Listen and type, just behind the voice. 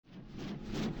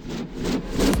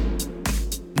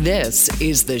This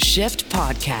is the Shift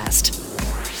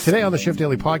Podcast. Today on the Shift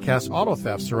Daily Podcast, auto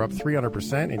thefts are up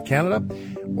 300% in Canada.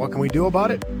 What can we do about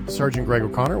it? Sergeant Greg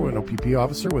O'Connor, an OPP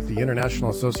officer with the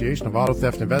International Association of Auto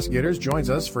Theft Investigators,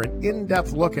 joins us for an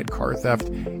in-depth look at car theft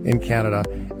in Canada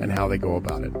and how they go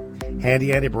about it.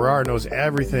 Handy Andy Berard knows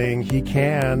everything he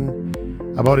can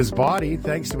about his body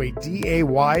thanks to a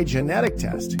DAY genetic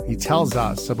test. He tells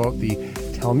us about the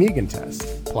Telmegan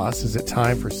test. Plus, is it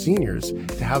time for seniors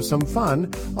to have some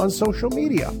fun on social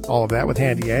media? All of that with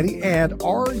Handy Andy. And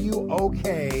are you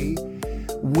okay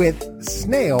with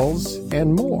snails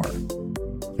and more?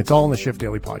 It's all in the Shift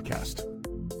Daily Podcast.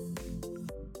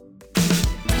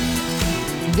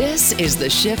 This is the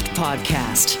Shift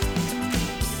Podcast.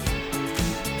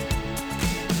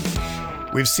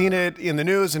 We've seen it in the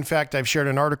news. In fact, I've shared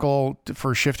an article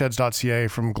for shiftheads.ca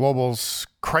from Global's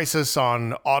crisis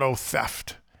on auto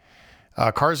theft.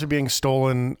 Cars are being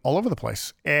stolen all over the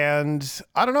place. And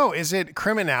I don't know, is it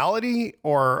criminality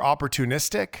or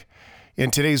opportunistic?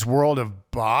 In today's world of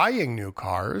buying new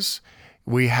cars,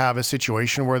 we have a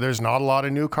situation where there's not a lot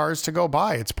of new cars to go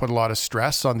buy. It's put a lot of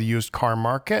stress on the used car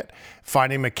market.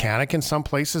 Finding a mechanic in some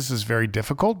places is very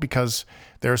difficult because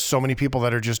there are so many people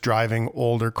that are just driving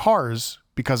older cars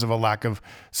because of a lack of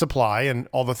supply and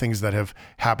all the things that have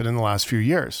happened in the last few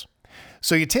years.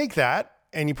 So you take that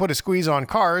and you put a squeeze on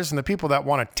cars, and the people that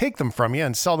want to take them from you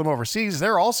and sell them overseas,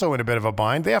 they're also in a bit of a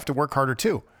bind. They have to work harder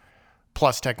too.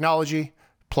 Plus technology,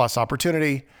 plus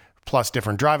opportunity, plus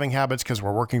different driving habits because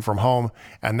we're working from home.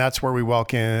 And that's where we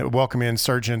welcome in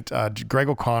Sergeant Greg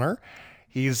O'Connor.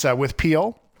 He's with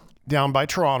Peel down by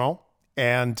Toronto.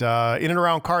 And in and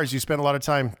around cars, you spend a lot of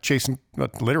time chasing,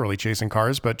 not literally chasing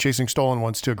cars, but chasing stolen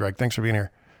ones too, Greg. Thanks for being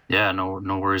here. Yeah, no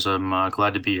worries. I'm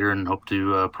glad to be here and hope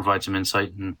to provide some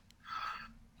insight and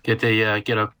get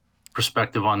a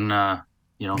perspective on,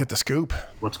 get the scoop.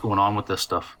 What's going on with this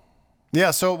stuff. Yeah.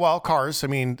 So, cars, I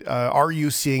mean, are you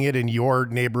seeing it in your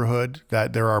neighborhood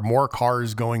that there are more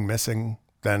cars going missing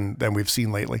than we've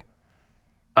seen lately?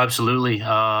 Absolutely.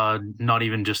 Not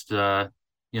even just, I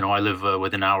live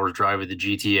within an hour's drive of the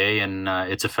GTA, and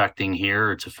it's affecting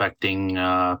here. It's affecting,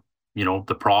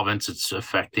 the province. It's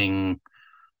affecting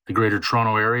the greater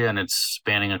Toronto area, and it's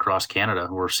spanning across Canada.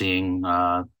 We're seeing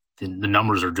the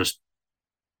numbers are just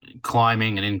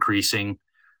climbing and increasing.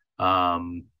 It's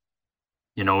one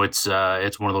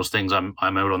of those things. I'm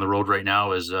out on the road right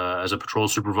now as a patrol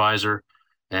supervisor,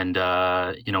 and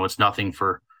it's nothing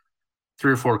for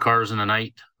 3 or 4 cars in a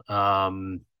night.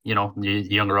 The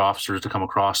younger officers to come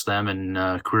across them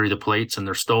and query the plates, and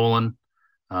they're stolen.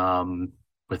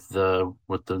 With the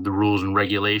rules and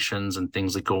regulations and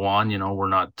things that go on, we're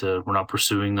not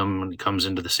pursuing them when it comes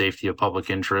into the safety of public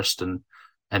interest and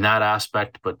that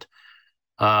aspect. But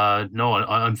no,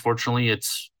 unfortunately,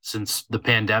 it's since the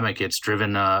pandemic, it's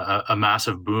driven a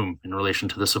massive boom in relation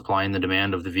to the supply and the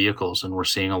demand of the vehicles, and we're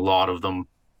seeing a lot of them.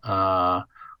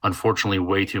 Unfortunately,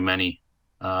 way too many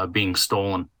being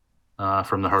stolen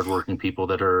from the hardworking people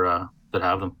that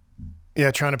have them.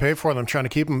 Yeah, trying to pay for them, trying to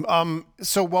keep them.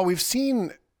 So while we've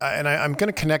seen, and I'm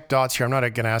going to connect dots here, I'm not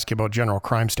going to ask you about general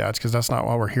crime stats because that's not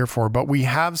what we're here for, but we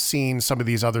have seen some of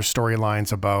these other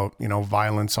storylines about,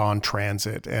 violence on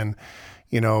transit and,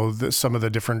 some of the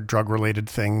different drug-related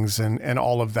things and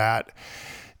all of that.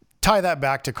 Tie that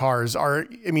back to cars.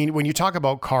 When you talk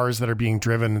about cars that are being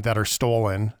driven that are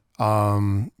stolen,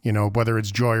 whether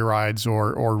it's joyrides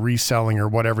or reselling or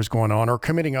whatever's going on or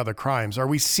committing other crimes, are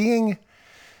we seeing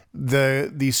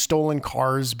these stolen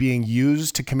cars being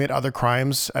used to commit other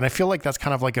crimes? And I feel like that's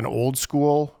kind of like an old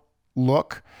school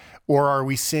look. Or are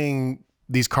we seeing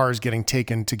these cars getting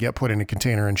taken to get put in a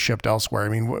container and shipped elsewhere? I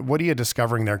mean, what are you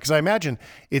discovering there? Because I imagine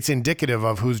it's indicative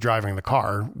of who's driving the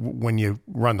car when you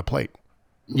run the plate.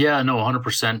 Yeah, no,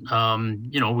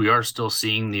 100%. We are still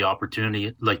seeing the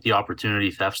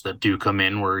opportunity thefts that do come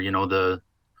in where, the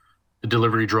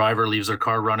delivery driver leaves their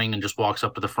car running and just walks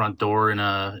up to the front door in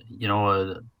a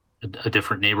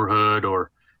different neighborhood,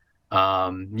 or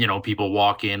people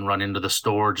walk in, run into the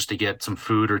store just to get some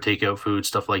food or take out food,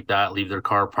 stuff like that, leave their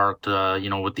car parked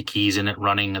with the keys in it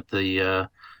running at the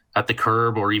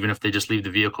curb, or even if they just leave the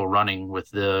vehicle running with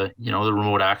the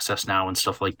remote access now and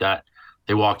stuff like that.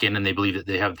 They walk in and they believe that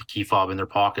they have the key fob in their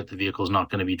pocket, the vehicle is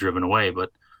not going to be driven away. But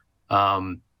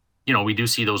we do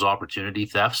see those opportunity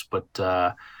thefts, but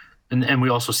and we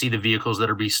also see the vehicles that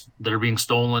are being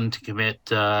stolen to commit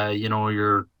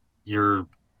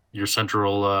your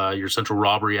central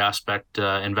robbery aspect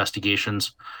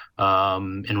investigations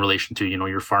in relation to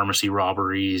your pharmacy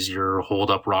robberies, your hold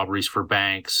up robberies for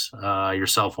banks, your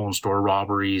cell phone store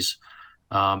robberies,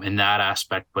 in that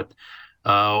aspect. But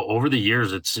over the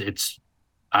years, it's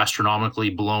astronomically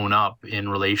blown up in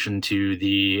relation to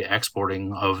the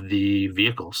exporting of the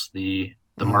vehicles. The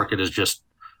market is just,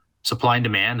 supply and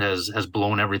demand has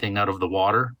blown everything out of the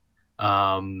water.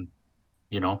 And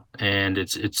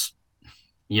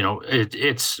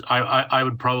I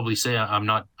would probably say,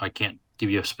 I can't give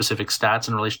you specific stats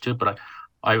in relation to it, but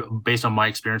I based on my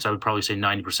experience, I would probably say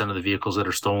 90% of the vehicles that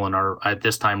are stolen are at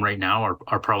this time right now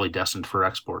are probably destined for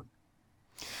export.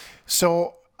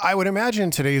 So I would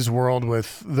imagine today's world,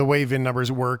 with the way VIN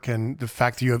numbers work and the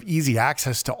fact that you have easy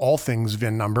access to all things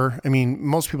VIN number. I mean,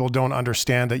 most people don't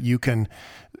understand that you can,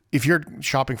 if you're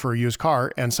shopping for a used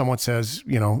car and someone says,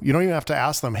 you don't even have to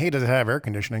ask them, hey, does it have air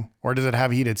conditioning or does it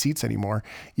have heated seats anymore?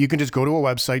 You can just go to a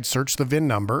website, search the VIN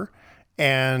number,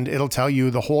 and it'll tell you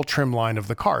the whole trim line of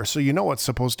the car. So you know what's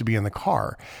supposed to be in the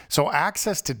car. So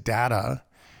access to data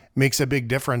makes a big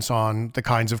difference on the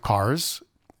kinds of cars.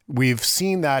 We've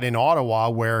seen that in Ottawa,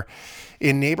 where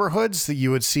in neighborhoods that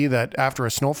you would see that after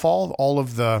a snowfall, all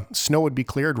of the snow would be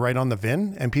cleared right on the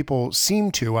VIN. And people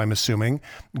seem to, I'm assuming,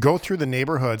 go through the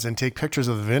neighborhoods and take pictures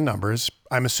of the VIN numbers,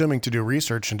 I'm assuming to do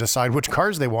research and decide which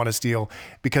cars they want to steal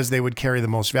because they would carry the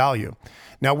most value.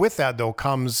 Now, with that, though,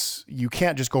 comes, you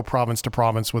can't just go province to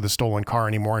province with a stolen car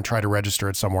anymore and try to register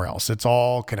it somewhere else. It's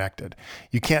all connected.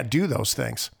 You can't do those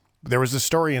things. There was a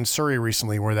story in Surrey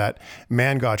recently where that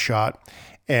man got shot,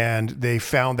 and they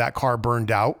found that car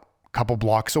burned out a couple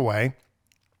blocks away,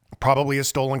 probably a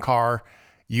stolen car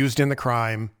used in the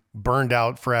crime, burned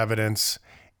out for evidence.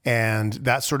 And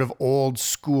that sort of old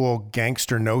school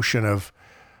gangster notion of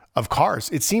cars.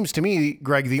 It seems to me,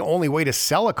 Greg, the only way to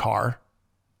sell a car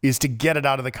is to get it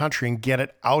out of the country and get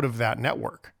it out of that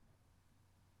network.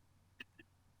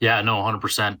 Yeah, no,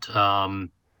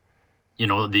 100%.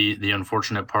 The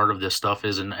unfortunate part of this stuff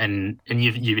is, and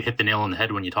you hit the nail on the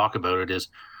head when you talk about it, is,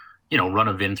 run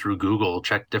a VIN through Google,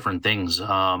 check different things.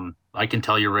 I can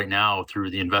tell you right now through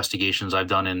the investigations I've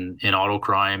done in auto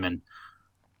crime, and,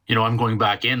 I'm going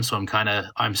back in, so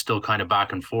I'm still kind of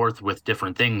back and forth with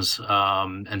different things,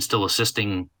 and still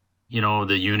assisting,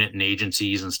 the unit and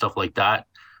agencies and stuff like that,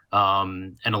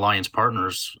 and alliance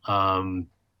partners,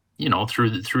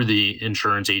 through the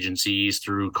insurance agencies,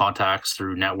 through contacts,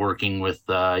 through networking with,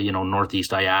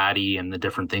 Northeast IATI and the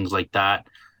different things like that.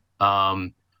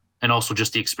 And also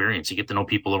just the experience. You get to know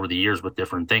people over the years with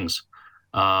different things.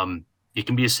 It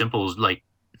can be as simple as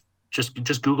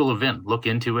just Google a VIN, look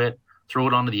into it, throw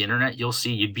it onto the internet.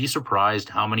 You'd be surprised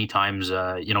how many times,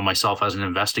 myself as an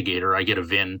investigator, I get a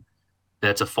VIN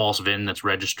that's a false VIN that's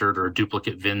registered, or a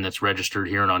duplicate VIN that's registered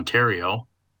here in Ontario.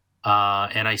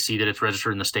 And I see that it's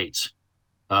registered in the States,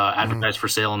 advertised for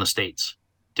sale in the States,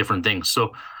 different things.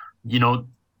 So,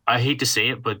 I hate to say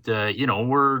it, but,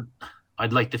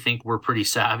 I'd like to think we're pretty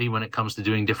savvy when it comes to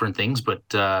doing different things, but,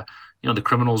 the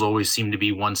criminals always seem to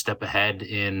be one step ahead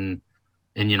in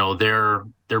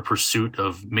their pursuit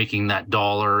of making that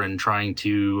dollar and trying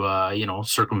to,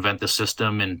 circumvent the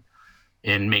system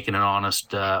and making an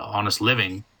honest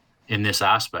living in this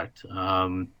aspect.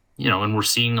 And we're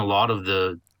seeing a lot of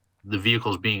the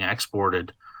vehicles being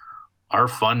exported are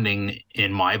funding,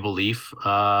 in my belief,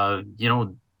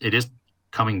 it is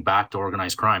coming back to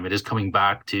organized crime. It is coming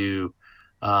back to,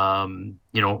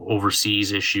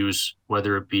 overseas issues,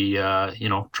 whether it be,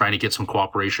 trying to get some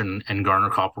cooperation and garner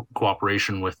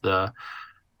cooperation with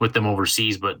them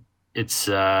overseas. But it's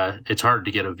hard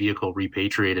to get a vehicle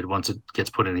repatriated once it gets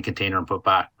put in a container and put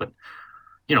back. But,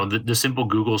 the simple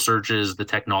Google searches, the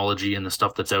technology and the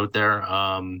stuff that's out there,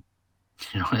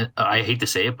 I hate to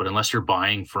say it, but unless you're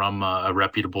buying from a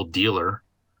reputable dealer,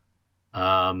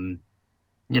 and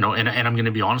I'm going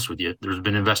to be honest with you, there's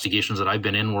been investigations that I've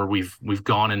been in where we've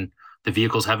gone and the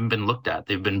vehicles haven't been looked at.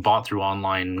 They've been bought through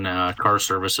online car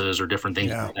services or different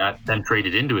things like that, then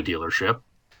traded into a dealership.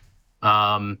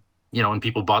 And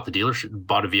people bought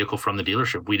a vehicle from the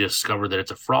dealership. We discovered that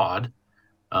it's a fraud.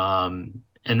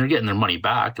 And they're getting their money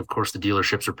back. Of course, the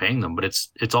dealerships are paying them, but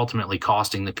it's ultimately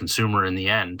costing the consumer in the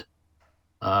end,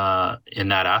 in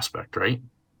that aspect, right?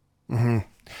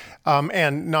 Mm-hmm.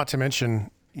 And not to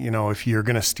mention, if you're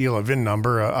going to steal a VIN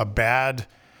number, a bad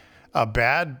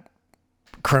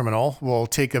criminal will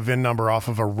take a VIN number off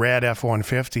of a red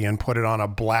F-150 and put it on a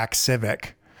black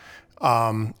Civic.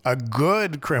 A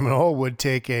good criminal would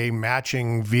take a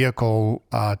matching vehicle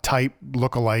type,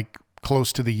 look-alike,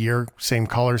 close to the year, same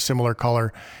color, similar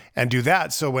color, and do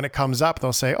that. So when it comes up,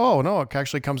 they'll say, oh, no, it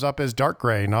actually comes up as dark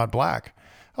gray, not black.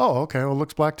 Oh, okay. Well, it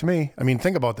looks black to me. I mean,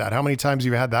 think about that. How many times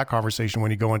have you had that conversation when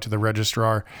you go into the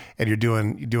registrar and you're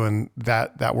doing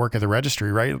that work at the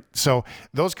registry, right? So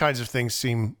those kinds of things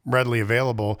seem readily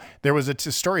available. There was a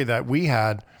story that we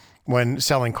had when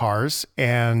selling cars,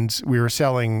 and we were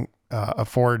selling a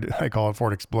Ford, I call it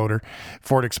Ford Explorer.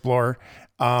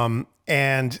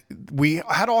 And we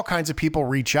had all kinds of people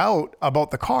reach out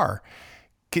about the car.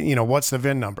 What's the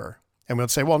VIN number? And we'll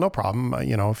say, well, no problem.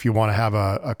 If you want to have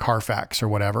a Carfax or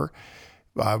whatever,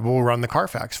 we'll run the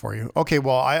Carfax for you. Okay,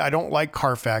 well, I don't like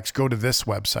Carfax. Go to this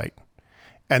website.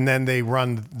 And then they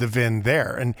run the VIN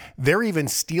there. And they're even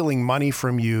stealing money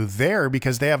from you there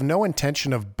because they have no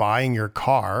intention of buying your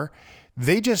car.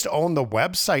 They just own the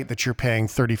website that you're paying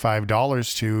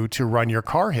 $35 to run your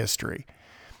car history.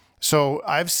 So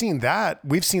I've seen that.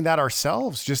 We've seen that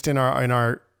ourselves just in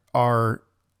our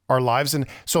lives. And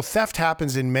so theft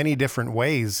happens in many different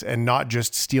ways and not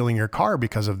just stealing your car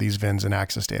because of these VINs and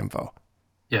access to info.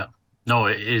 Yeah, no,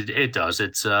 it does.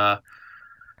 It's,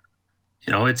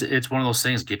 it's one of those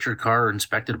things. Get your car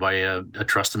inspected by a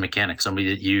trusted mechanic, somebody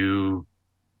that you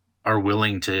are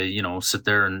willing to, sit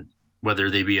there and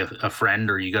whether they be a friend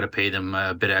or you got to pay them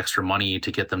a bit of extra money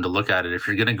to get them to look at it. If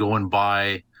you're going to go and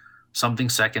buy something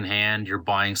secondhand, you're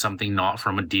buying something not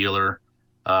from a dealer,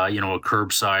 a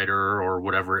curbsider or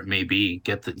whatever it may be,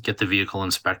 get the vehicle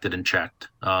inspected and checked.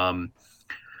 The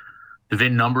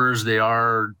VIN numbers, they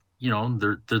are,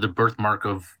 they're the birthmark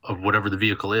of whatever the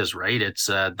vehicle is, right? It's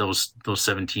those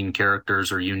 17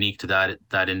 characters are unique to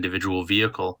that individual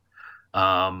vehicle.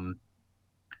 But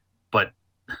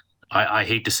I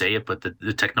hate to say it, but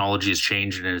the technology has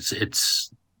changed, and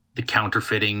it's the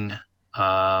counterfeiting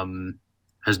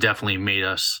has definitely made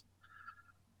us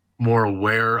more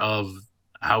aware of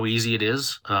how easy it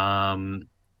is.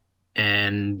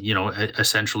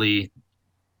 Essentially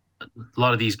a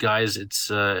lot of these guys, it's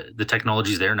the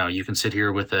technology's there now. You can sit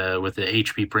here with a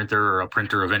HP printer or a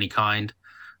printer of any kind,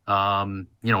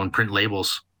 and print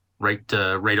labels right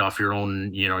off your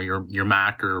own, your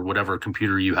Mac or whatever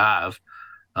computer you have,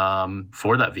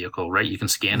 for that vehicle, right? You can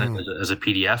scan it as a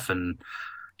PDF and,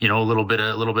 a little bit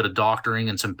of doctoring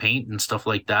and some paint and stuff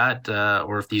like that.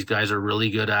 Or if these guys are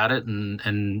really good at it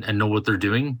and know what they're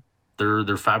doing,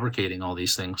 they're fabricating all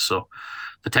these things. So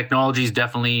the technology is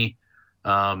definitely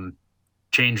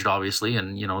changed, obviously,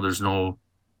 and there's no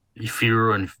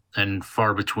fewer and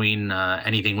far between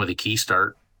anything with a key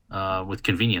start with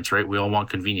convenience, right? We all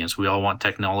want convenience. We all want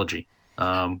technology.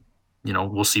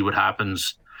 We'll see what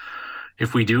happens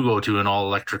if we do go to an all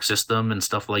electric system and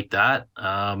stuff like that.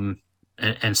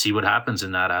 And see what happens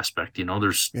in that aspect.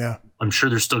 I'm sure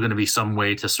there's still going to be some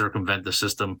way to circumvent the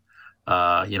system,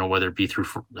 whether it be through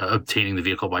obtaining the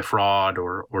vehicle by fraud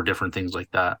or different things like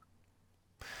that.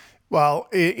 Well,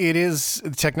 it is,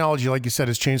 technology, like you said,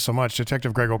 has changed so much.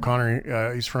 Detective Greg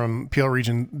O'Connor, he's from Peel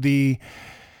Region. The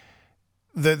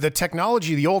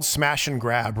technology, the old smash and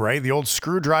grab, right? The old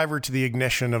screwdriver to the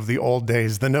ignition of the old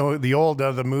days, the old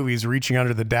the movies, reaching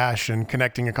under the dash and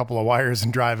connecting a couple of wires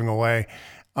and driving away.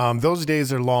 Those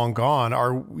days are long gone.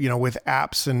 With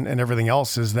apps and everything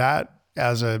else, is that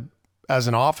as an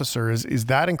officer, is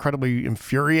that incredibly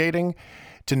infuriating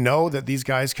to know that these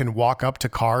guys can walk up to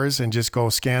cars and just go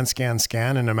scan, scan,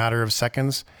 scan in a matter of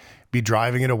seconds, be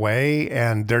driving it away,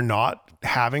 and they're not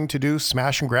having to do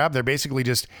smash and grab. They're basically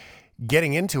just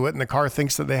getting into it and the car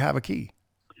thinks that they have a key.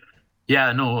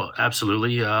 Yeah, no,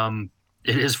 absolutely.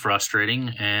 It is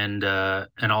frustrating. And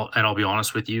I'll be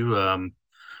honest with you.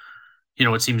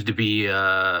 It seems to be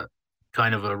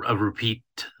kind of a repeat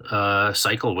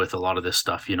cycle with a lot of this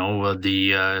stuff.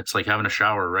 It's like having a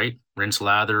shower, right? Rinse,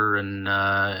 lather,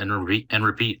 and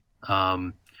repeat.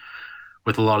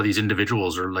 With a lot of these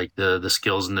individuals, or like the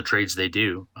skills and the trades they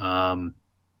do.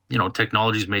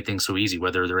 Technology's made things so easy.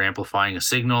 Whether they're amplifying a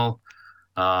signal,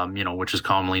 which is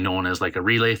commonly known as like a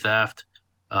relay theft.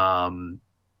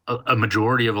 A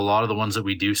majority of a lot of the ones that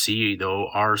we do see, though,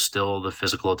 are still the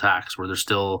physical attacks, where they're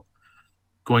still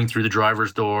going through the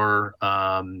driver's door,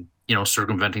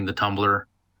 circumventing the tumbler,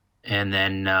 and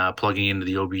then plugging into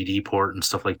the OBD port and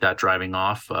stuff like that, driving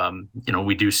off.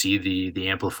 We do see the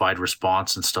amplified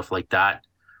response and stuff like that.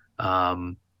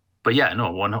 But yeah,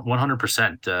 no,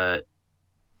 100%.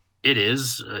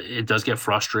 It does get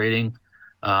frustrating.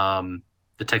 The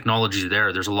technology is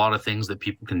there. There's a lot of things that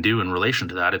people can do in relation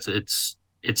to that. It's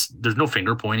there's no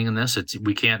finger pointing in this.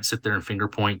 We can't sit there and finger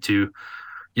point to,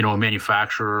 a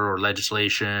manufacturer or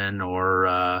legislation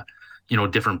or,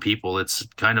 different people. It's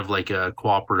kind of like a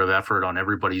cooperative effort on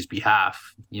everybody's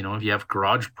behalf. If you have a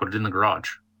garage, put it in the garage.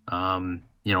 Some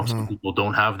people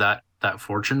don't have that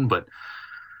fortune, but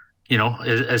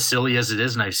as silly as it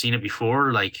is, and I've seen it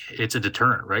before, like, it's a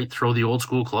deterrent, right? Throw the old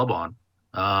school club on.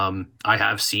 I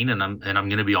have seen, and I'm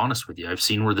going to be honest with you, I've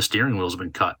seen where the steering wheel's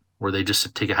been cut, where they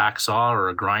just take a hacksaw or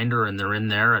a grinder and they're in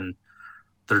there and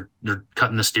they're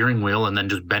cutting the steering wheel and then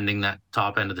just bending that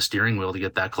top end of the steering wheel to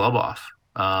get that club off.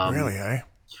 Really, eh?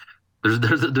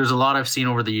 there's a lot I've seen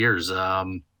over the years.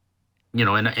 And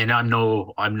I'm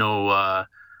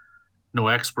no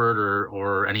expert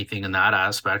or anything in that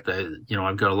aspect.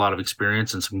 I've got a lot of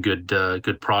experience and some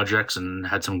good projects and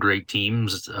had some great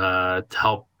teams to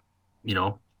help,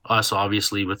 us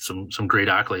obviously with some great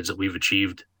accolades that we've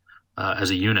achieved as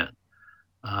a unit.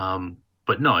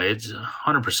 But no, it's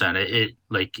 100%. It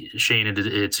like Shane,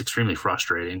 it's extremely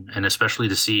frustrating, and especially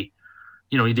to see,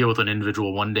 you deal with an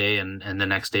individual one day and the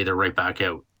next day they're right back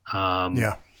out.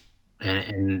 Yeah.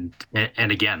 And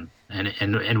again,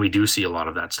 and we do see a lot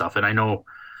of that stuff. And I know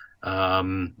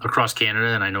across Canada,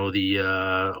 and I know the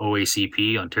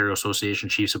OACP, Ontario Association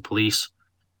of Chiefs of Police.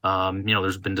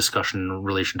 There's been discussion in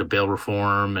relation to bail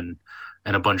reform and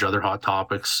a bunch of other hot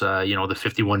topics. The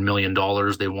 $51 million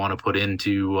they want to put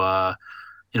into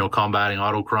combating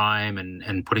auto crime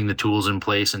and putting the tools in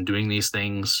place and doing these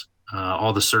things.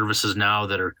 All the services now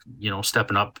that are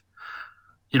stepping up,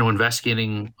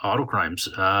 investigating auto crimes.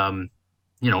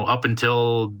 Up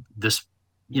until this,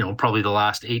 probably the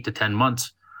last 8 to 10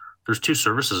 months, there's 2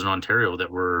 services in Ontario that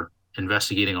were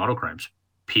investigating auto crimes,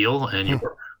 Peel and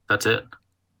York. That's it.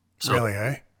 So, really,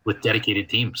 eh? With dedicated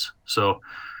teams. So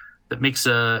that makes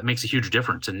a huge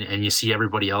difference. And you see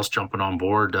everybody else jumping on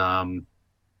board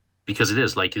because it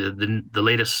is like the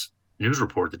latest news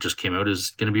report that just came out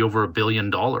is going to be over $1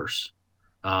 billion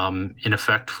in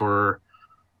effect for,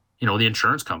 the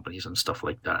insurance companies and stuff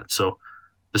like that. So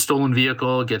the stolen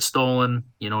vehicle gets stolen,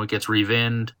 it gets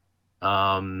revinned,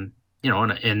 and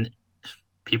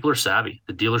people are savvy.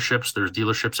 There's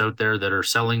dealerships out there that are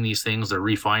selling these things, they're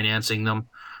refinancing them.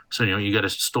 So, you got a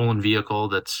stolen vehicle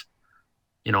that's,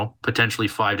 potentially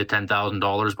 $5,000 to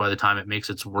 $10,000 by the time it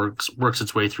works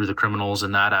its way through the criminals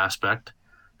in that aspect.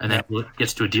 And then it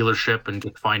gets to a dealership and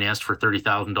gets financed for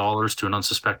 $30,000 to an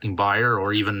unsuspecting buyer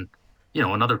or even,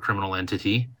 another criminal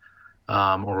entity.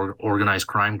 Or organized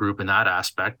crime group in that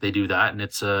aspect. They do that, and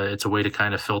it's a way to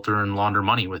kind of filter and launder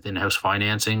money with in-house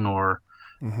financing or,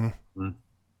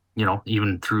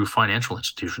 even through financial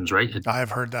institutions, right?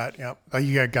 I've heard that. Yeah,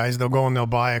 you got guys. They'll go and they'll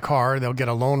buy a car. They'll get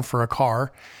a loan for a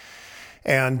car,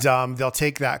 and they'll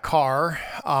take that car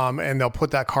and they'll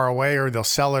put that car away, or they'll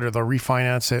sell it, or they'll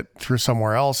refinance it through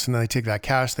somewhere else, and then they take that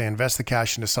cash, they invest the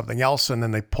cash into something else, and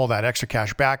then they pull that extra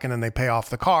cash back, and then they pay off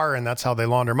the car, and that's how they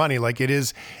launder money. Like it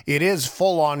is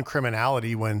full on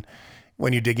criminality when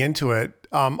you dig into it.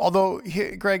 Although,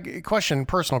 Greg,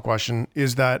 personal question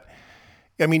is that,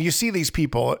 I mean, you see these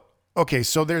people. Okay,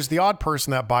 so there's the odd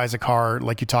person that buys a car,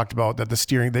 like you talked about, that the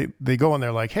steering, they go in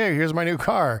there like, hey, here's my new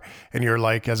car. And you're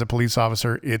like, as a police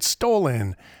officer, it's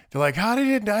stolen. They're like, how did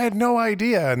it? I had no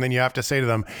idea. And then you have to say to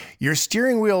them, your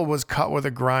steering wheel was cut with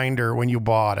a grinder when you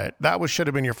bought it. That should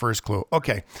have been your first clue.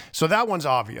 Okay, so that one's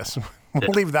obvious. We'll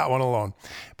leave that one alone.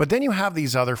 But then you have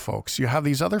these other folks. You have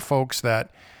these other folks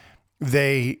that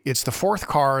it's the 4th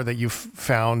car that you've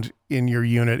found in your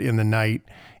unit in the night.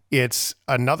 It's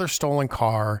another stolen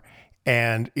car.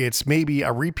 And it's maybe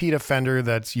a repeat offender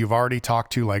that you've already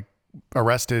talked to, like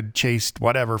arrested, chased,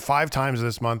 whatever, 5 times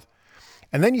this month.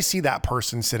 And then you see that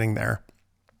person sitting there.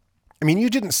 I mean,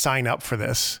 you didn't sign up for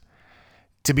this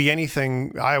to be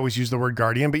anything. I always use the word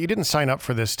guardian, but you didn't sign up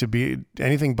for this to be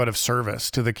anything but of service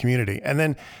to the community. And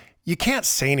then you can't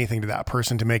say anything to that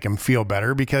person to make him feel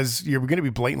better, because you're going to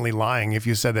be blatantly lying if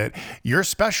you said that you're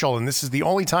special and this is the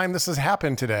only time this has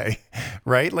happened today,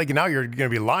 right? Like now you're going to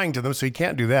be lying to them, so you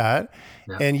can't do that.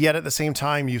 Yeah. And yet at the same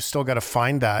time, you've still got to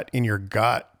find that in your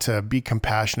gut to be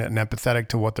compassionate and empathetic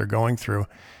to what they're going through.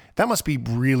 That must be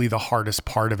really the hardest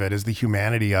part of it, is the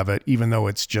humanity of it, even though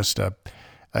it's just a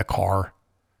car.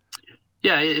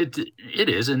 Yeah, it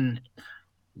is. And,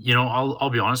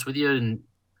 I'll be honest with you, and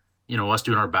us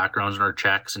doing our backgrounds and our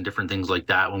checks and different things like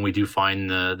that, when we do find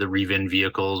the revinned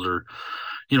vehicles or,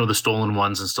 the stolen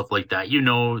ones and stuff like that,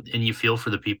 and you feel for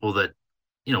the people that,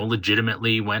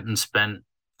 legitimately went and spent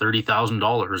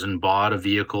 $30,000 and bought a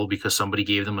vehicle because somebody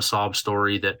gave them a sob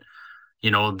story that,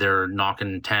 they're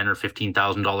knocking $10,000 or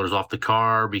 $15,000 off the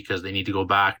car because they need to go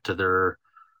back to their,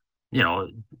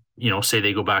 say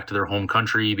they go back to their home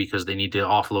country because they need to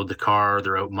offload the car,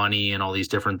 they're out money and all these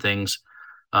different things.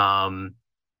 And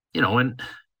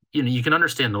you can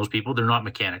understand those people. They're not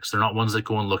mechanics. They're not ones that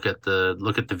go and look at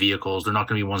the vehicles. They're not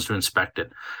going to be ones to inspect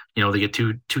it. They get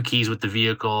two keys with the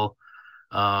vehicle,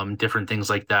 different things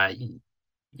like that.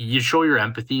 You show your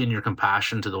empathy and your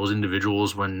compassion to those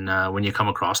individuals when you come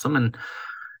across them. And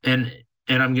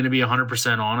I'm going to be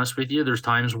 100% honest with you. There's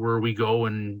times where we go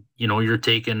and, you're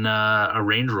taking a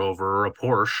Range Rover or a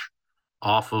Porsche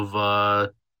off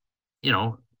of,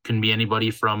 can be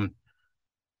anybody from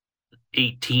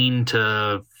 18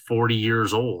 to 40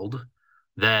 years old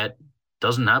that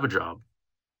doesn't have a job,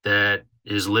 that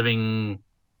is living,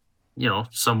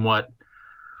 somewhat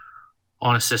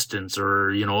on assistance,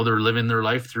 or, they're living their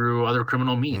life through other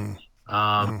criminal means,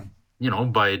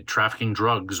 by trafficking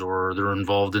drugs, or they're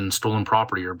involved in stolen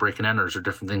property or break and enters or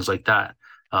different things like that.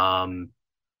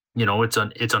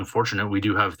 It's unfortunate. We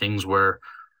do have things where,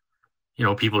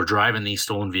 people are driving these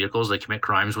stolen vehicles, they commit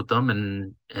crimes with them,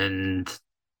 and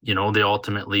they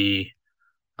ultimately,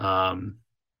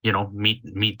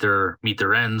 meet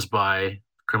their ends by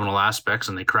criminal aspects,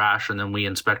 and they crash, and then we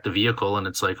inspect the vehicle, and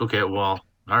it's like, okay, well,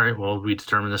 all right, well, we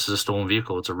determined this is a stolen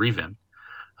vehicle. It's a revamp.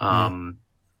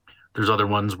 There's other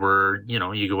ones where,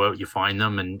 you go out, you find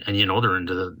them, and they're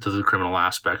into the criminal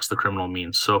aspects, the criminal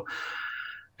means. So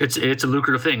it's a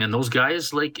lucrative thing. And those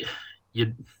guys, like,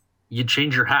 you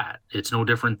change your hat. It's no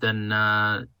different than,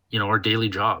 our daily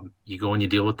job. You go and you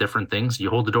deal with different things. You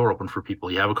hold the door open for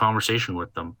people. You have a conversation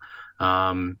with them.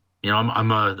 I'll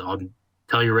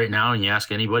tell you right now, and you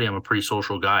ask anybody, I'm a pretty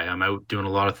social guy. I'm out doing a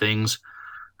lot of things,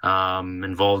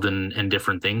 involved in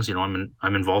different things. I'm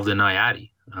involved in IATI,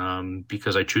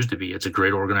 because I choose to be. It's a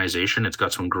great organization. It's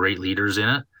got some great leaders in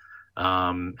it,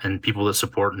 and people that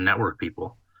support and network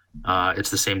people. It's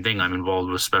the same thing. I'm involved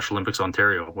with Special Olympics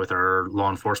Ontario, with our law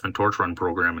enforcement torch run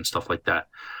program and stuff like that.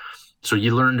 So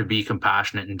you learn to be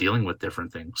compassionate in dealing with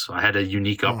different things. I had a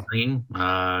unique upbringing.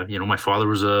 My father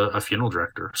was a funeral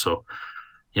director. So,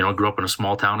 I grew up in a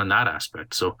small town in that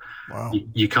aspect. So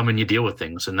you come and you deal with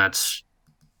things, and that's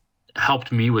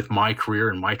helped me with my career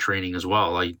and my training as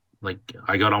well. I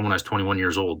got on when I was 21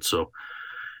 years old. So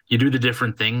you do the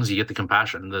different things, you get the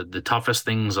compassion. The toughest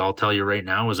things, I'll tell you right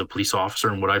now, as a police officer,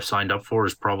 and what I've signed up for,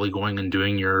 is probably going and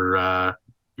doing your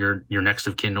next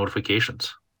of kin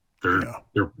notifications.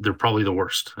 They're probably the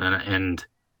worst. And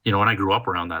I grew up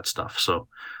around that stuff. So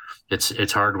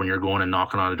it's hard when you're going and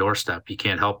knocking on a doorstep. You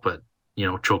can't help but,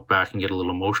 choke back and get a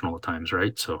little emotional at times.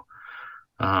 Right. So,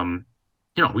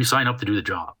 we sign up to do the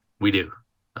job. We do.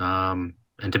 And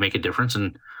to make a difference.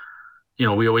 And,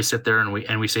 we always sit there and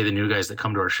we say, the new guys that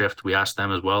come to our shift, we ask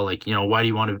them as well, like, why'd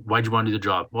you want to do the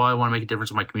job? Well, I want to make a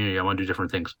difference in my community. I want to do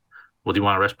different things. Well, do you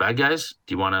want to arrest bad guys?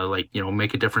 Do you want to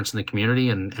make a difference in the community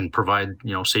and provide,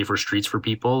 safer streets for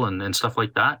people and stuff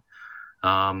like that?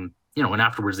 And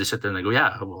afterwards they sit there and they go,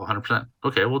 yeah, well, 100%.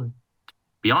 Okay. Well,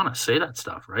 be honest, say that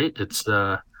stuff, right? It's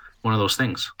one of those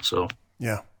things. So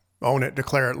yeah. Own it,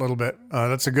 declare it a little bit.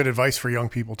 That's a good advice for young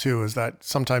people too, is that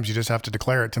sometimes you just have to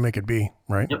declare it to make it be,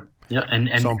 right? Yep. Yeah. And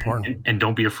so important. And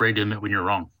don't be afraid to admit when you're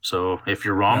wrong. So if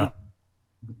you're wrong,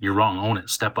 you're wrong. Own it.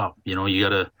 Step up. You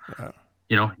gotta,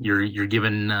 you're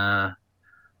given,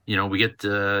 we get,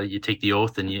 you take the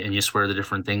oath and you swear the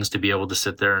different things to be able to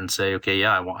sit there and say, okay,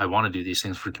 yeah, I want to do these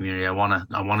things for the community. I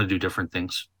want to do different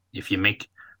things.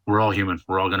 We're all human.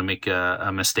 We're all going to make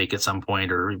a mistake at some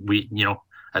point, or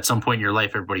at some point in your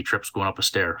life, everybody trips going up a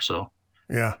stair. So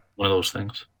yeah, one of those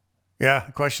things. Yeah.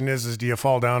 The question is do you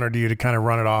fall down, or do you kind of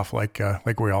run it off like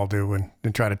we all do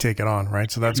and try to take it on? Right.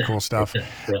 So that's cool stuff.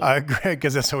 Greg,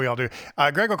 because that's what we all do.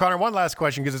 Greg O'Connor, one last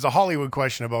question, because it's a Hollywood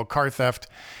question about car theft.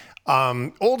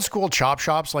 Old school chop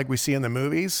shops like we see in the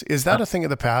movies, is that a thing of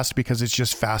the past because it's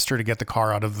just faster to get the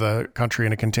car out of the country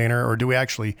in a container, or do we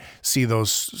actually see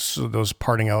those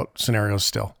parting out scenarios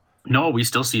still? No, we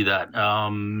still see that.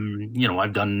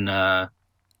 I've done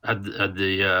had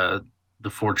the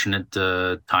fortunate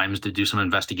times to do some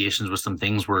investigations with some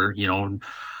things where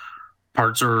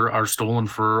parts are stolen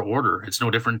for order. It's no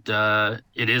different.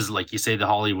 It is, like you say, the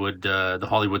Hollywood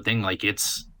thing. Like it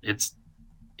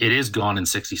is gone in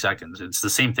 60 seconds. It's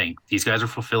the same thing. These guys are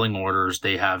fulfilling orders.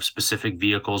 They have specific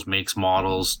vehicles, makes,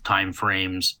 models, time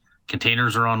frames.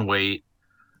 Containers are on weight.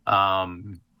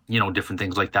 Different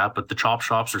things like that. But the chop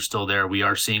shops are still there. We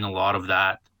are seeing a lot of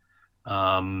that.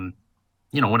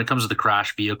 When it comes to the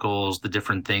crash vehicles, the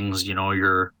different things,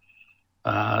 you're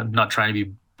not trying to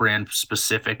be brand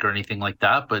specific or anything like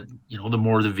that. But, the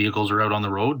more the vehicles are out on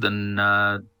the road, then,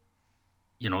 the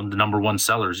number one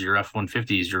sellers, your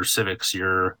F-150s, your Civics,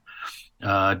 your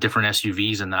different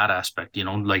SUVs in that aspect. I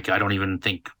don't even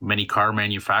think many car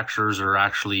manufacturers are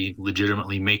actually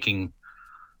legitimately making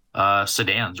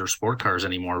sedans or sport cars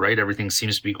anymore, right? Everything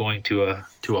seems to be going to a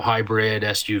hybrid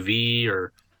SUV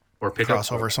or pickup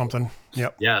crossover or something.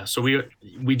 Yep. Yeah. So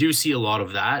we do see a lot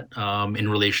of that in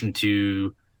relation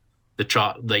to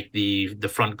the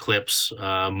front clips,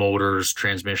 motors,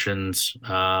 transmissions.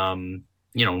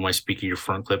 When I speak of your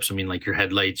front clips, I mean like your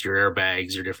headlights, your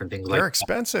airbags, your different things. They're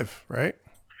expensive, right?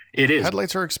 It is.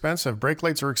 Headlights are expensive. Brake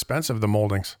lights are expensive. The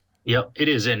moldings. Yep, it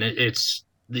is, and it's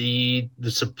the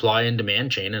supply and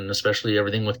demand chain, and especially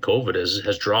everything with COVID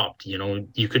has dropped.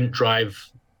 You couldn't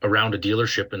drive around a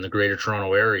dealership in the Greater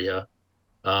Toronto area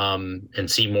and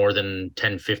see more than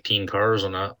 10, 15 cars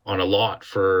on a lot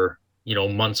for,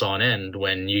 months on end,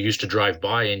 when you used to drive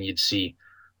by and you'd see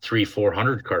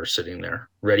 300-400 cars sitting there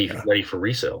Yeah. ready for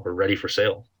resale or ready for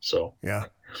sale. So Yeah.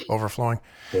 Overflowing.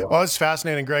 yeah. Well, it's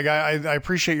fascinating, Greg. I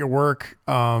appreciate your work.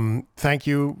 Thank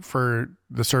you for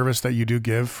the service that you do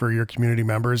give for your community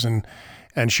members and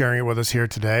sharing it with us here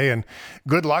today. And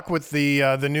good luck with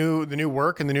the new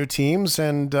work and the new teams.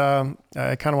 And I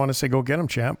kind of want to say, go get them,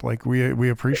 champ. Like we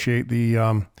appreciate the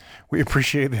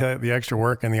extra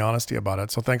work and the honesty about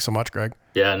it. So thanks so much, Greg.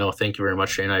 Yeah, no, thank you very much,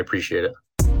 Shane. I appreciate it.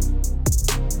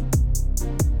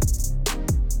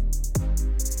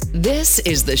 This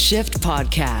is the Shift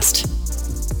Podcast.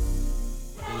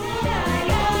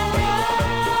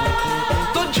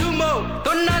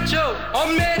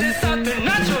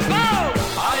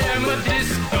 I am a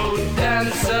disco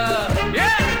dancer.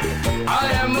 Yeah,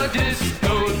 I am a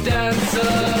disco dancer.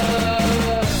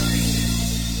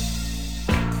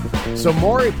 So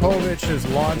Maury Povich has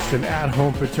launched an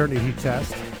at-home paternity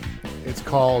test. It's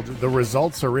called The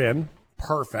Results Are In.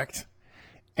 Perfect.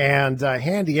 And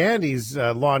Handy Andy's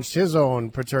launched his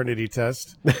own paternity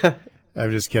test.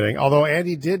 I'm just kidding. Although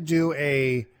Andy did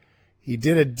a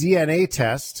DNA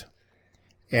test,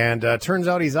 and turns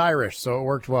out he's Irish, so it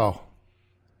worked well.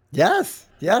 Yes,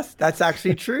 that's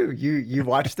actually true. You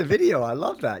watched the video. I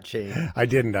love that, Shane. I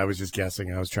didn't. I was just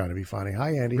guessing. I was trying to be funny.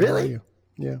 Hi, Andy. Really? How are you?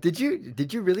 Yeah. Did you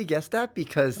really guess that?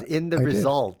 Because in the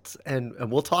results, and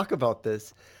we'll talk about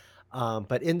this,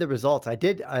 but in the results, I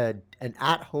did an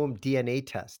at-home DNA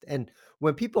test. And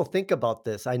when people think about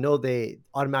this, I know they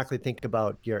automatically think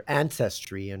about your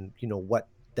ancestry and what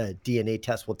the DNA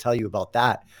test will tell you about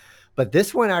that. But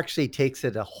this one actually takes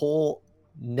it a whole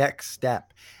next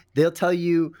step. They'll tell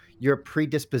you your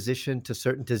predisposition to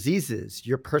certain diseases,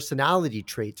 your personality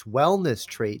traits, wellness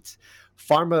traits,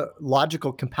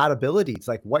 pharmacological compatibilities,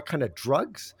 like what kind of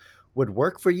drugs would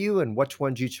work for you and which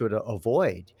ones you should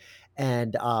avoid.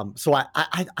 And so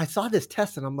I saw this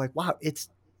test and I'm like, wow, it's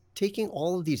taking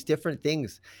all of these different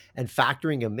things and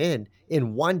factoring them in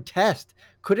one test.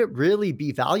 Could it really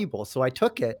be valuable? So I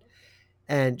took it.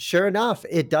 And sure enough,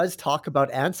 it does talk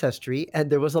about ancestry, and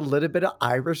there was a little bit of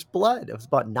Irish blood. It was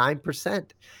about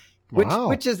 9%, Wow.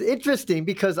 which is interesting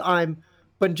because I'm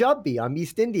Punjabi, I'm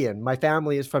East Indian. My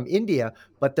family is from India,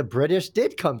 but the British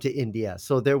did come to India.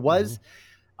 So there was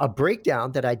a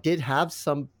breakdown that I did have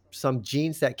some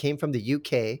genes that came from the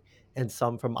UK and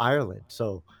some from Ireland.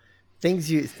 So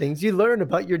things you learn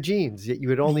about your genes that you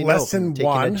would only know from taking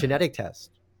a genetic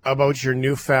test. About your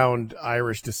newfound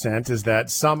Irish descent is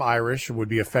that some Irish would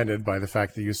be offended by the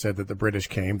fact that you said that the British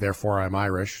came, therefore I'm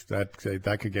Irish. That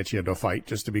could get you into a fight,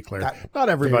 just to be clear. Not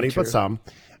everybody, but some.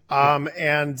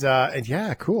 And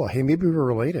yeah, cool. Hey, maybe we're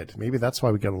related. Maybe that's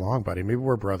why we get along, buddy. Maybe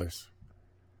we're brothers.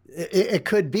 It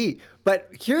could be. But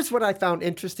here's what I found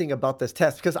interesting about this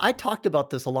test, because I talked about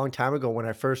this a long time ago when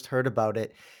I first heard about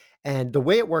it. And the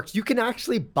way it works, you can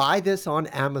actually buy this on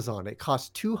Amazon. It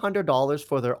costs $200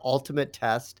 for their ultimate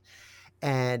test.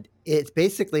 And it's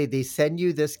basically, they send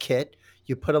you this kit.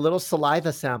 You put a little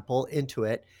saliva sample into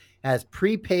it, as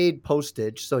prepaid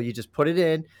postage. So you just put it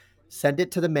in, send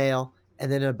it to the mail,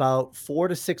 and then in about 4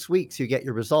 to 6 weeks, you get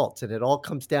your results. And it all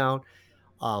comes down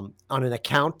on an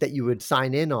account that you would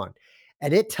sign in on.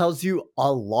 And it tells you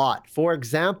a lot. For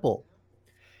example,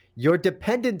 your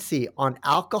dependency on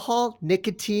alcohol,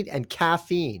 nicotine, and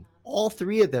caffeine, all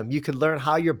three of them, you can learn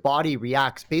how your body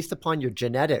reacts based upon your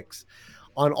genetics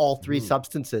on all three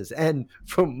substances. And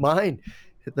from mine,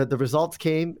 the results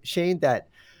came, Shane, that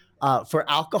for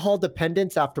alcohol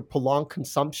dependence after prolonged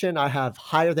consumption, I have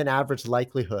higher than average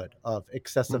likelihood of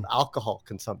excessive alcohol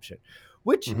consumption,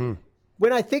 which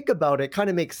when I think about it, kind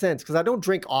of makes sense because I don't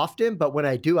drink often, but when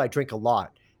I do, I drink a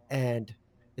lot. And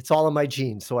it's all in my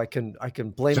genes, so I can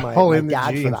blame my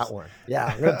dad for that one. Yeah,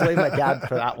 I'm gonna blame my dad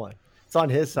for that one. It's on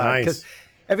his side because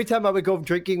every time I would go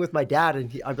drinking with my dad,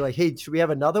 and I'd be like, "Hey, should we have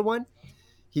another one?"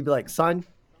 He'd be like, "Son,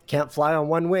 can't fly on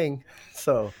one wing."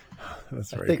 So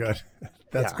that's very good.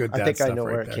 That's good. I think I know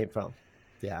where it came from.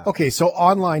 Yeah. Okay, so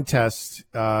online tests,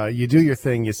 you do your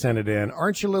thing, you send it in.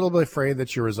 Aren't you a little bit afraid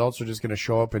that your results are just going to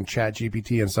show up in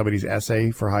ChatGPT and somebody's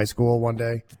essay for high school one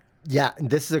day? Yeah, and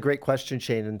this is a great question,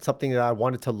 Shane, and something that I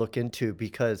wanted to look into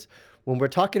because when we're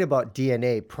talking about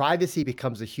DNA, privacy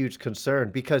becomes a huge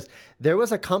concern because there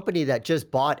was a company that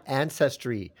just bought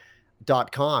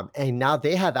Ancestry.com, and now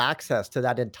they have access to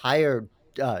that entire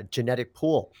genetic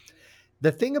pool.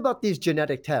 The thing about these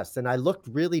genetic tests, and I looked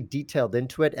really detailed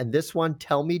into it, and this one,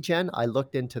 Tell Me Gen, I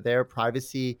looked into their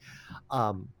privacy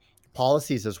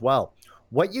policies as well.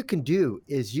 What you can do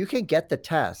is you can get the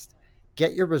test,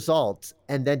 get your results,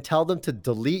 and then tell them to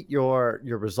delete your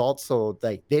results so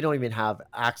like they don't even have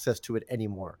access to it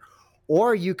anymore.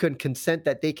 Or you can consent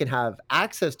that they can have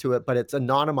access to it, but it's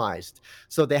anonymized.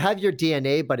 So they have your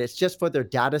DNA, but it's just for their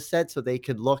data set so they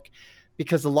can look,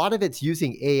 because a lot of it's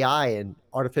using AI and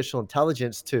artificial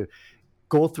intelligence to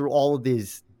go through all of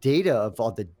these data of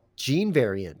all the gene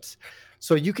variants.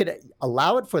 So you could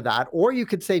allow it for that, or you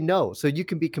could say no. So you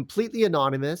can be completely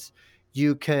anonymous.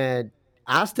 You can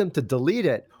ask them to delete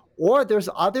it, or there's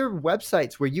other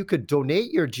websites where you could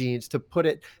donate your genes to put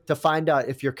it to find out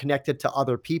if you're connected to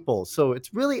other people. So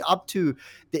it's really up to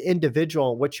the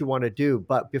individual and what you want to do.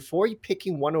 But before you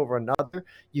picking one over another,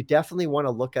 you definitely want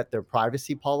to look at their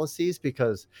privacy policies,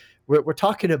 because we're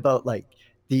talking about like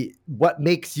the what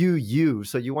makes you you.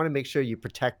 So you want to make sure you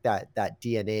protect that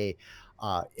DNA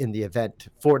in the event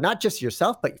for not just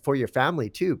yourself but for your family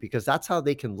too, because that's how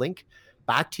they can link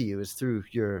back to you, is through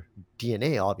your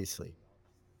DNA, obviously.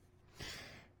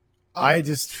 I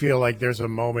just feel like there's a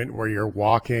moment where you're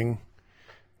walking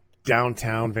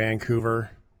downtown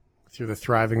Vancouver through the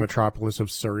thriving metropolis of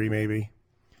Surrey, maybe,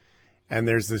 and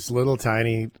there's this little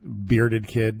tiny bearded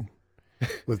kid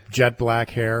with jet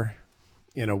black hair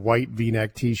in a white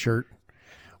V-neck T-shirt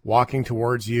walking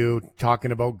towards you,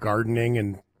 talking about gardening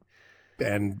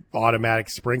and automatic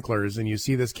sprinklers, and you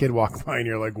see this kid walk by and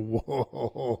you're like,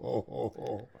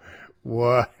 whoa,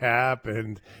 what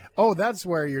happened? Oh, that's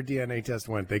where your DNA test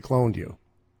went. They cloned you.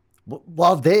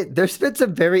 Well, there's been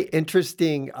some very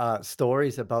interesting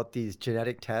stories about these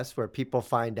genetic tests where people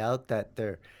find out that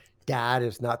their dad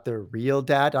is not their real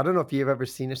dad. I don't know if you've ever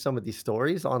seen some of these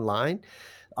stories online,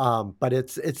 but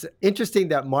it's interesting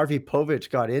that Marvy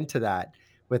Povich got into that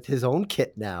with his own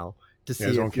kit now to Yeah,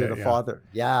 his see own if you're kit, the yeah. father.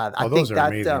 Yeah, I Oh, think those are that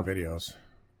amazing videos.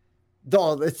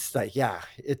 no, it's like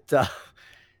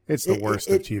It's the it, worst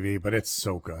it, of TV, but it's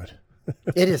so good.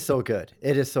 it is so good.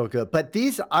 It is so good. But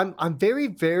these, I'm very,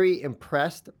 very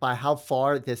impressed by how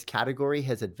far this category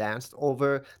has advanced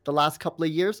over the last couple of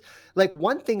years. Like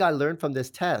one thing I learned from this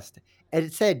test, and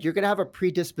it said you're going to have a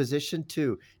predisposition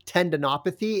to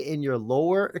tendinopathy in your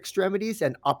lower extremities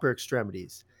and upper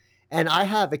extremities. And I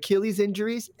have Achilles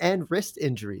injuries and wrist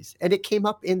injuries, and it came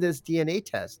up in this DNA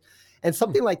test. And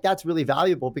something like that's really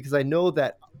valuable, because I know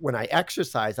that when I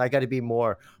exercise, I got to be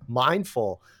more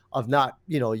mindful of not,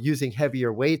 using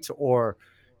heavier weights or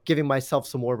giving myself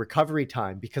some more recovery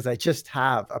time, because I just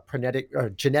have a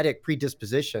genetic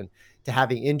predisposition to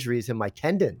having injuries in my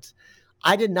tendons.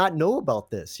 I did not know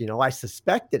about this. I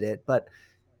suspected it, but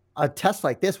a test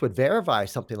like this would verify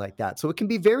something like that. So it can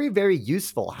be very, very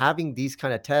useful having these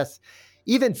kind of tests.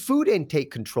 Even food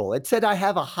intake control. It said I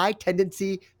have a high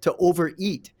tendency to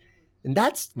overeat. And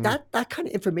that kind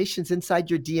of information is inside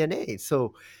your DNA.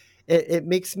 So it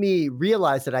makes me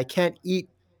realize that I can't eat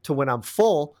to when I'm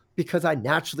full, because I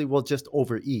naturally will just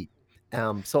overeat.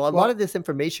 So a lot of this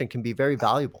information can be very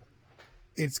valuable.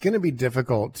 It's going to be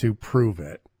difficult to prove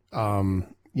it,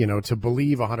 to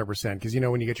believe 100%. Because,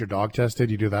 when you get your dog tested,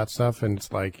 you do that stuff, and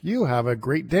it's like, you have a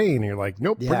Great Dane. And you're like,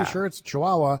 nope, Yeah. pretty sure it's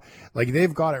Chihuahua. Like,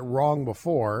 they've got it wrong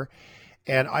before.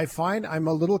 And I find I'm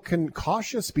a little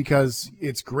cautious, because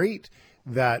it's great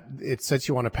that it sets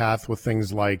you on a path with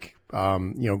things like,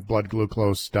 blood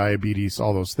glucose, diabetes,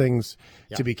 all those things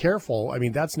to be careful. I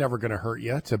mean, that's never going to hurt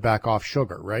you to back off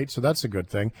sugar, right? So that's a good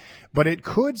thing. But it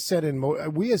could set in,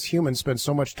 we as humans spend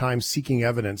so much time seeking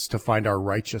evidence to find our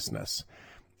righteousness.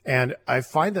 And I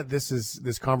find that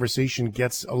this conversation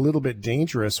gets a little bit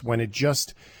dangerous when it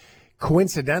just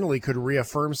coincidentally could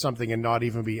reaffirm something and not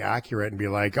even be accurate, and be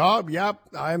like, oh, yep,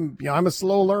 I'm a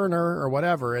slow learner or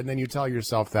whatever. And then you tell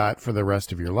yourself that for the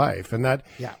rest of your life. And that,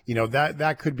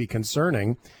 that could be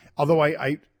concerning. Although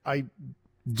I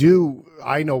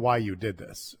know why you did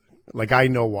this. Like, I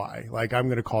know why. Like, I'm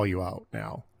going to call you out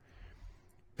now,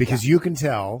 because you can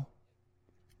tell,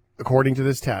 according to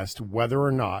this test, whether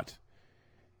or not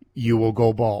you will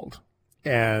go bald.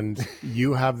 And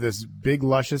you have this big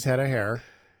luscious head of hair.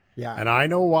 Yeah. And I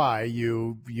know why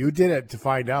you did it, to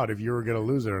find out if you were going to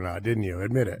lose it or not, didn't you?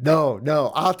 Admit it. No.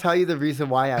 I'll tell you the reason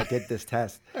why I did this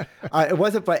test. It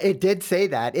wasn't, but it did say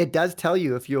that. It does tell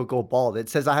you if you'll go bald. It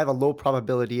says I have a low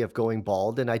probability of going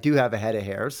bald, and I do have a head of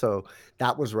hair. So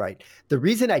that was right. The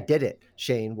reason I did it,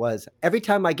 Shane, was every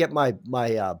time I get my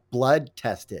blood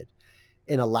tested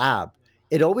in a lab,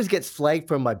 it always gets flagged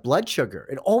for my blood sugar.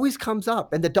 It always comes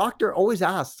up. And the doctor always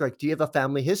asks, like, do you have a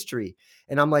family history?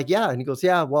 And I'm like, yeah. And he goes,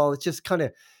 yeah, well, it's just kind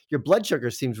of, your blood sugar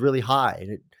seems really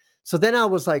high. So then I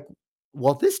was like,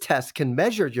 well, this test can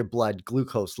measure your blood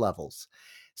glucose levels.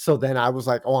 So then I was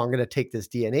like, oh, I'm going to take this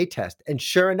DNA test. And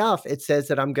sure enough, it says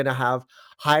that I'm going to have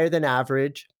higher than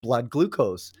average blood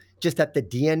glucose. just at the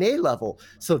DNA level.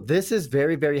 So this is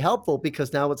very, very helpful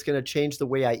because now it's going to change the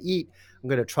way I eat. I'm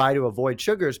going to try to avoid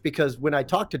sugars because when I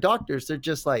talk to doctors, they're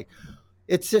just like,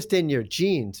 it's just in your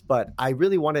genes. But I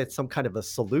really wanted some kind of a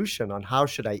solution on how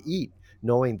should I eat,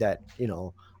 knowing that,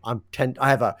 I'm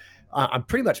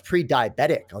pretty much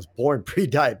pre-diabetic. I was born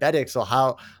pre-diabetic. So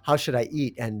how should I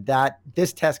eat? And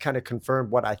this test kind of confirmed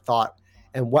what I thought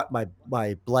and what my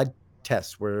blood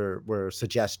tests were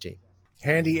suggesting.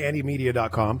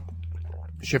 HandyAndyMedia.com,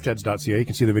 shiftheads.ca. You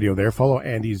can see the video there. Follow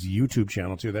Andy's YouTube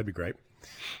channel too. That'd be great.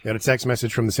 We got a text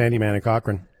message from the Sandy Man in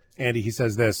Cochrane. Andy, he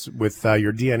says this, with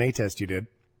your DNA test you did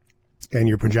and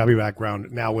your Punjabi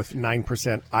background, now with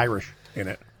 9% Irish in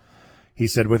it. He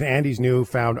said, with Andy's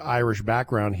newfound Irish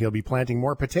background, he'll be planting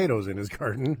more potatoes in his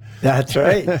garden. That's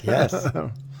right. Yes.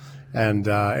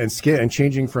 and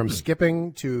changing from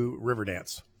skipping to river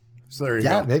dance. So there you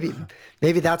go.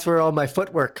 Maybe that's where all my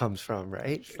footwork comes from,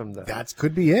 right? That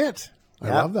could be it. I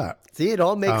love that. See, it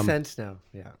all makes sense now.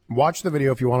 Yeah. Watch the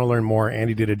video if you want to learn more.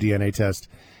 Andy did a DNA test,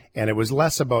 and it was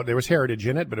less about, there was heritage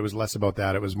in it, but it was less about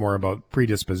that. It was more about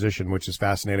predisposition, which is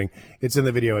fascinating. It's in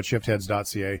the video at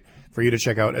shiftheads.ca for you to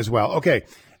check out as well. Okay,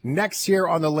 next here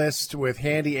on the list with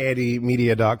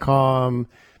HandyAndyMedia.com,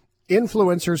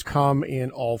 influencers come in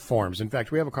all forms. In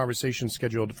fact, we have a conversation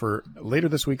scheduled for later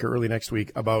this week or early next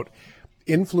week about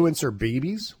influencer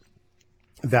babies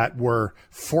that were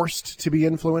forced to be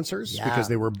influencers because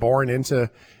they were born into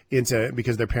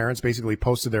because their parents basically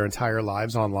posted their entire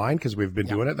lives online because we've been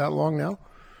doing it that long now.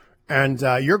 And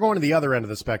you're going to the other end of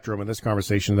the spectrum in this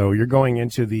conversation, though. You're going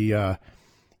into the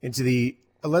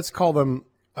let's call them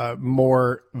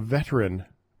more veteran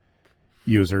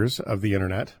users of the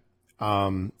internet.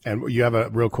 And you have a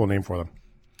real cool name for them.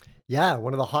 Yeah,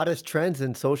 one of the hottest trends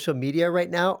in social media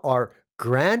right now are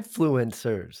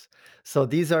grandfluencers. So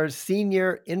these are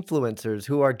senior influencers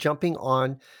who are jumping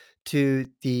on to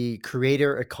the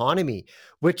creator economy,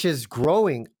 which is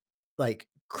growing like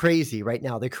crazy right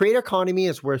now. The creator economy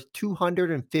is worth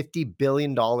 $250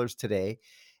 billion today,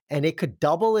 and it could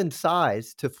double in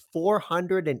size to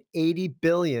 $480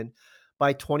 billion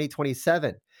by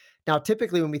 2027. Now,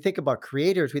 typically when we think about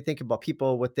creators, we think about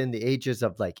people within the ages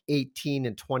of like 18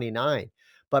 and 29,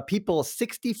 but people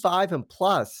 65 and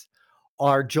plus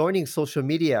are joining social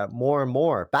media more and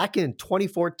more. Back in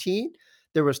 2014,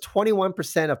 there was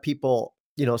 21% of people,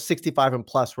 65 and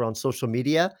plus were on social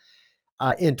media.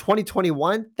 In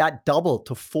 2021, that doubled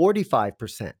to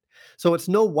 45%. So it's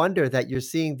no wonder that you're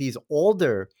seeing these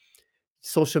older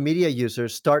social media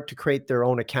users start to create their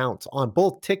own accounts on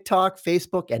both TikTok,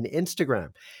 Facebook, and Instagram.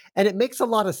 And it makes a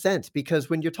lot of sense because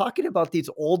when you're talking about these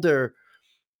older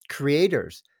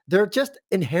creators, they're just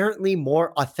inherently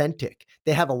more authentic.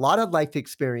 They have a lot of life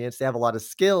experience, they have a lot of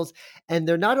skills, and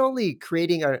they're not only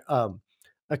creating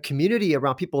a community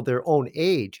around people their own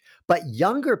age, but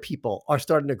younger people are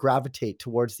starting to gravitate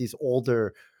towards these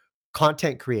older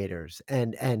content creators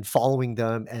and following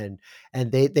them,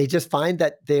 and they just find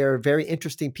that they're very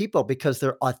interesting people because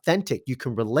they're authentic. You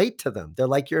can relate to them. They're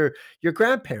like your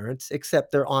grandparents,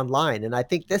 except they're online. And I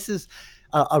think this is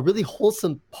a really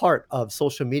wholesome part of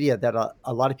social media that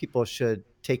a lot of people should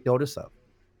take notice of.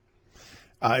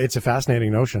 It's a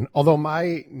fascinating notion. Although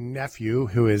my nephew,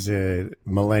 who is a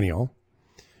millennial,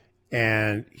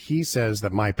 and he says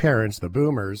that my parents, the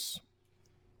boomers,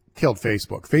 killed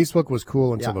Facebook. Facebook was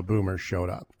cool until the boomers showed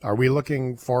up. Are we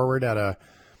looking forward at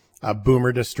a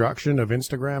boomer destruction of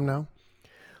Instagram now?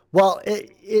 Well,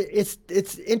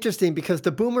 it's interesting because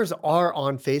the boomers are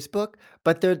on Facebook,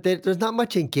 but there's not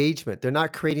much engagement. They're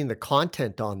not creating the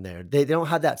content on there. They don't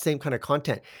have that same kind of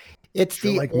content. It's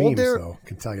sure, the like older, memes, though.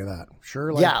 Can tell you that.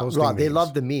 Sure, like posting well, they memes.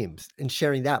 love the memes and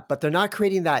sharing that, but they're not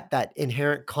creating that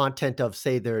inherent content of,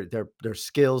 say, their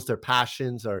skills, their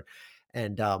passions,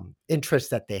 and interests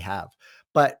that they have.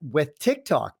 But with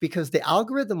TikTok, because the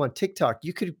algorithm on TikTok,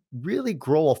 you could really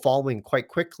grow a following quite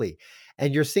quickly,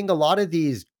 and you're seeing a lot of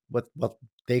these what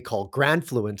they call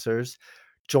grandfluencers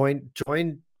join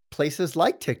places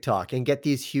like TikTok and get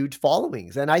these huge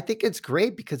followings. And I think it's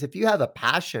great because if you have a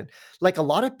passion, like a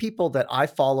lot of people that I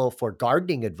follow for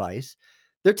gardening advice,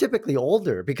 they're typically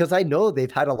older because I know they've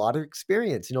had a lot of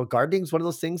experience. Gardening is one of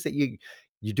those things that you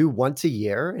do once a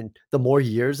year, and the more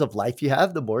years of life you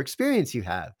have, the more experience you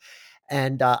have.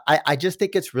 And I just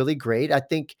think it's really great. I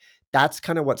think that's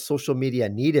kind of what social media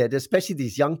needed, especially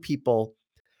these young people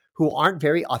who aren't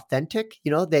very authentic.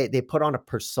 They put on a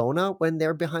persona when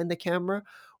they're behind the camera,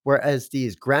 whereas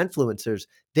these grandfluencers,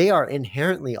 they are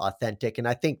inherently authentic. And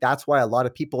I think that's why a lot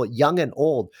of people, young and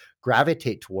old,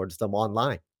 gravitate towards them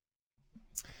online.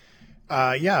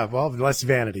 Well, less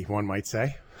vanity, one might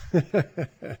say.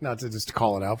 Not to just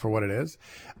call it out for what it is.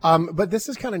 But this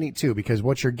is kind of neat too, because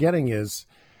what you're getting is,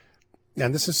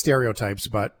 and this is stereotypes,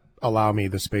 but allow me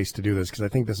the space to do this because I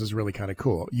think this is really kind of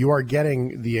cool. You are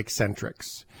getting the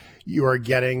eccentrics. You are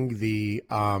getting the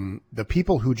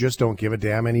people who just don't give a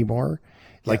damn anymore.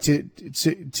 Like to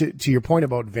your point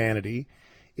about vanity,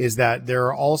 is that there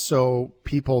are also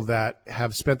people that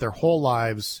have spent their whole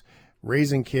lives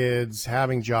raising kids,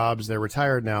 having jobs, they're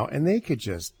retired now, and they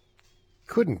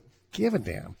couldn't give a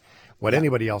damn what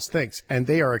anybody else thinks. And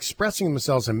they are expressing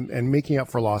themselves and making up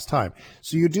for lost time.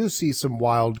 So you do see some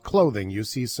wild clothing, you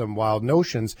see some wild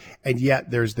notions, and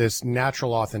yet there's this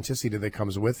natural authenticity that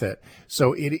comes with it.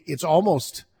 So it's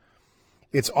almost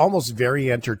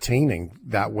very entertaining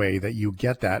that way that you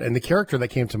get that. And the character that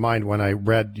came to mind when I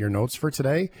read your notes for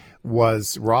today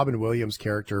was Robin Williams'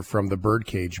 character from the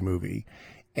Birdcage movie.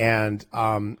 And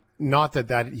not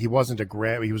that he wasn't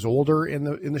he was older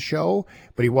in the show,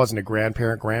 but he wasn't a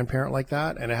grandparent like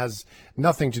that. And it has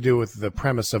nothing to do with the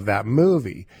premise of that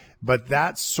movie. But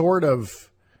that sort of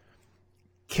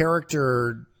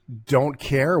character, don't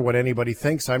care what anybody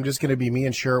thinks, I'm just going to be me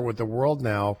and share it with the world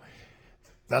now.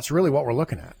 That's really what we're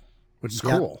looking at, which is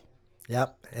cool.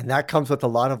 Yep. And that comes with a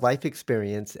lot of life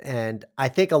experience. And I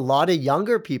think a lot of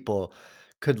younger people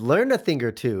could learn a thing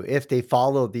or two if they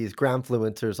follow these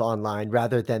Gramfluencers online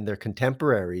rather than their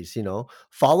contemporaries.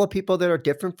 Follow people that are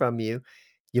different from you.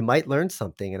 You might learn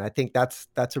something. And I think that's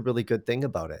a really good thing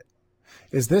about it.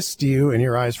 Is this, do you, in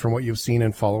your eyes, from what you've seen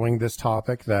and following this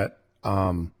topic, that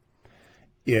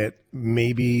it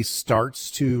maybe starts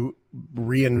to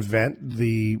reinvent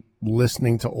the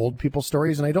listening to old people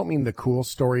stories? And I don't mean the cool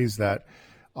stories that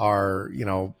are,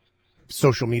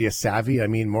 social media savvy. I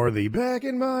mean more the back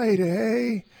in my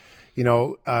day,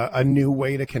 a new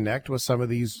way to connect with some of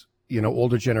these,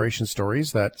 older generation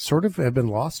stories that sort of have been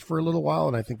lost for a little while.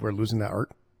 And I think we're losing that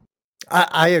art.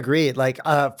 I agree.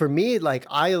 For me,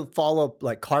 I follow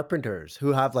carpenters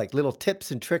who have little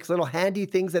tips and tricks, little handy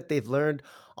things that they've learned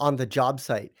on the job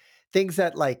site. Things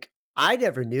that I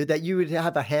never knew that you would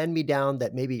have a hand-me-down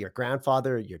that maybe your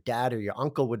grandfather or your dad or your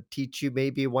uncle would teach you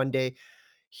maybe one day.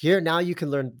 Here now you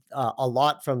can learn a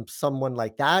lot from someone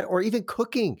like that, or even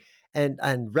cooking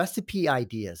and recipe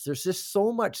ideas. There's just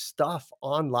so much stuff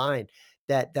online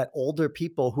that older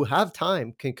people who have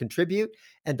time can contribute.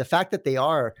 And the fact that they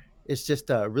are is just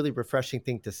a really refreshing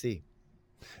thing to see.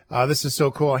 This is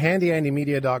so cool.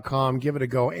 HandyAndyMedia.com. Give it a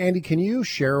go. Andy, can you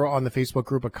share on the Facebook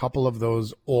group a couple of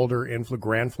those older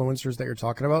Gramfluencers that you're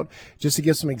talking about, just to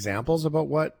give some examples about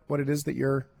what it is that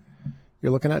you're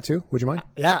looking at too? Would you mind?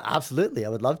 Yeah, absolutely. I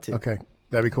would love to. Okay.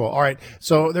 That'd be cool. All right.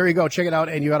 So there you go. Check it out.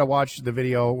 And you got to watch the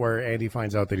video where Andy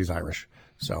finds out that he's Irish.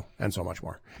 So, and so much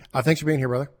more. Thanks for being here,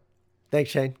 brother.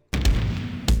 Thanks, Shane.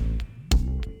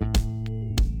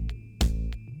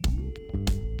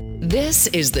 This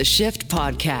is the Shift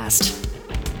Podcast.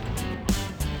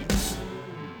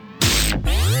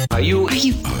 Are you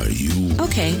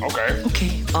Okay.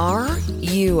 Are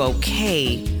you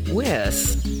okay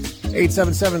with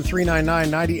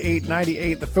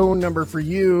 877-399-9898, the phone number for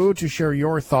you to share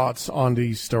your thoughts on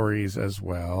these stories as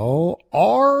well.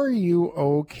 Are you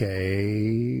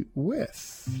okay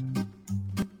with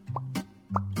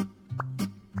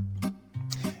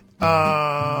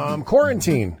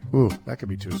quarantine? Ooh, that could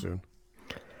be too soon.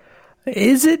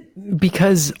 Is it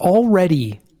because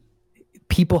already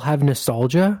people have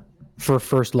nostalgia for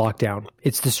first lockdown?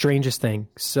 It's the strangest thing.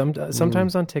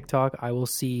 Sometimes on TikTok, I will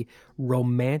see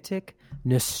romantic,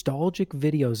 nostalgic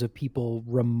videos of people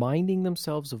reminding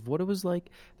themselves of what it was like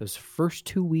those first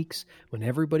 2 weeks when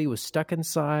everybody was stuck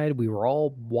inside. We were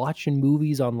all watching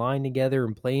movies online together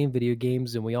and playing video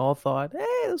games, and we all thought,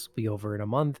 hey, this will be over in a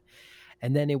month.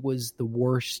 And then it was the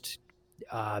worst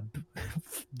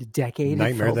decade.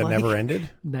 Nightmare that never ended.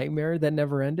 Nightmare that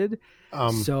never ended.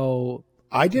 So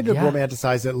I did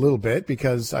romanticize it a little bit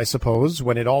because I suppose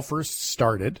when it all first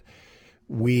started,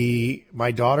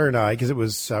 my daughter and I, because it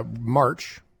was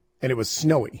March and it was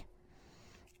snowy,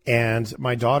 and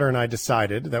my daughter and I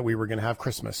decided that we were going to have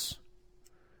Christmas.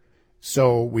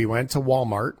 So we went to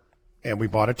Walmart and we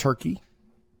bought a turkey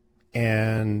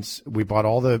and we bought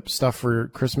all the stuff for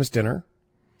Christmas dinner,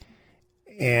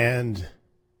 and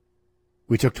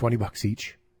we took $20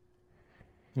 each.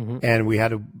 Mm-hmm. And we had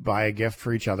to buy a gift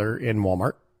for each other in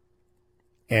Walmart.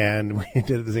 And we did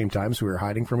it at the same time, so we were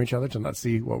hiding from each other to not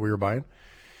see what we were buying.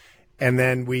 And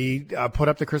then we put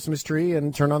up the Christmas tree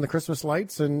and turned on the Christmas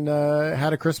lights and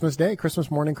had a Christmas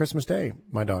morning, Christmas Day,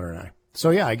 my daughter and I.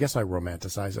 So, yeah, I guess I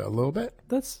romanticize it a little bit.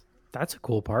 That's a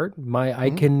cool part.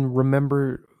 I can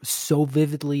remember so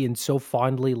vividly and so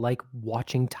fondly, like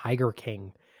watching Tiger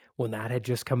King when that had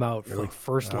just come out for like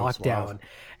first lockdown,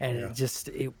 and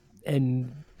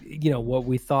what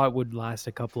we thought would last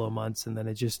a couple of months, and then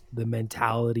it just the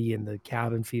mentality and the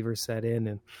cabin fever set in,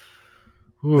 and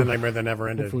the nightmare that never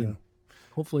ended.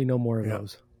 Hopefully no more of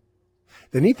those.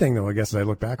 The neat thing, though, I guess, as I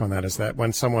look back on that, is that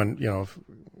when someone,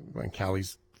 when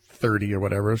Callie's 30 or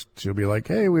whatever, she'll be like,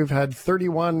 "Hey, we've had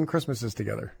 31 Christmases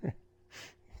together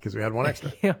because we had one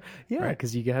extra."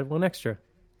 Because you had one extra.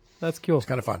 That's cool. It's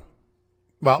kind of fun.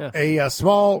 Well, a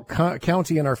small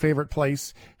county in our favorite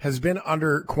place has been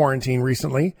under quarantine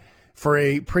recently for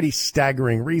a pretty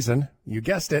staggering reason. You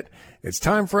guessed it. It's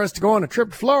time for us to go on a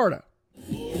trip to Florida.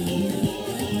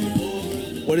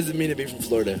 What does it mean to be from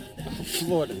Florida?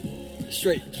 Florida.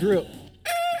 Straight drill.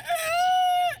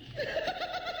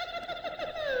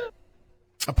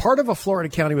 A part of a Florida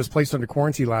county was placed under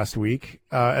quarantine last week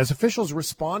as officials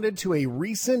responded to a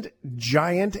recent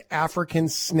giant African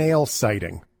snail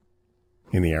sighting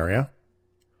in the area.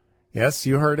 Yes,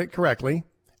 you heard it correctly.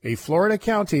 A Florida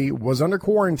county was under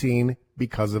quarantine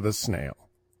because of a snail.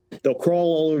 They'll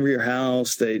crawl all over your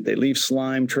house. They leave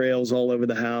slime trails all over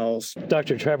the house.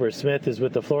 Dr. Trevor Smith is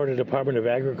with the Florida Department of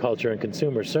Agriculture and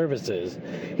Consumer Services.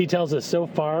 He tells us so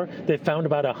far they've found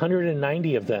about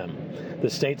 190 of them. The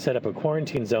state set up a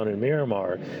quarantine zone in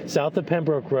Miramar, south of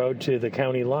Pembroke Road to the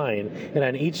county line, and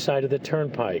on each side of the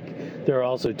turnpike. There are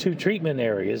also 2 treatment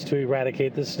areas to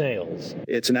eradicate the snails.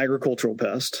 It's an agricultural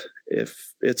pest.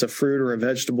 If it's a fruit or a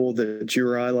vegetable that you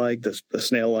or I like, the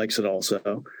snail likes it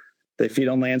also. They feed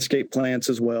on landscape plants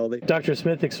as well. Dr.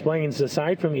 Smith explains,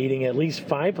 aside from eating at least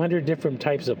 500 different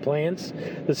types of plants,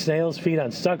 the snails feed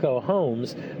on stucco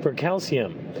homes for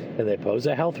calcium, and they pose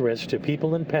a health risk to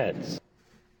people and pets.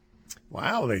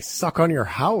 Wow, they suck on your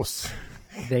house.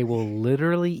 They will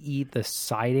literally eat the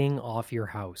siding off your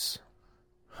house.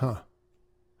 Huh.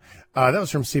 That was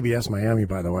from CBS Miami,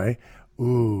 by the way.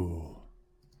 Ooh.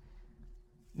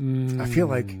 I feel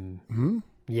like...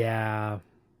 Yeah.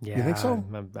 You think so?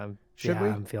 Should we?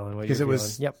 I'm feeling what you're feeling. Because it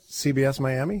was CBS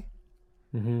Miami?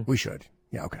 Mm-hmm. We should.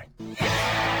 Yeah, okay.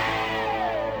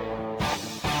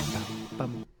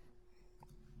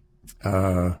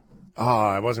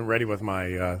 I wasn't ready with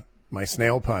my my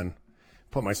snail pun.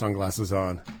 Put my sunglasses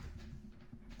on.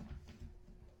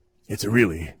 It's a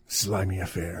really slimy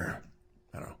affair.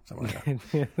 I don't know, something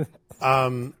like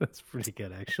that. That's pretty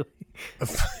good, actually.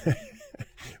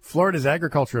 Florida's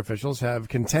agriculture officials have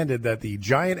contended that the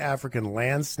giant African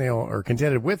land snail, or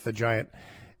contended with the giant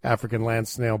African land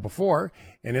snail before,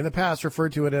 and in the past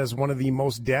referred to it as one of the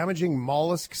most damaging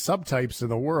mollusk subtypes in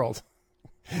the world.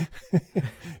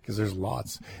 Because there's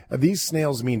lots. These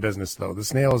snails mean business, though. The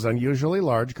snail is unusually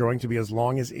large, growing to be as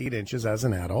long as 8 inches as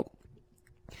an adult.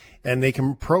 And they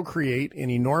can procreate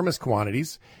in enormous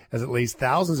quantities, as it lays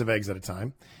thousands of eggs at a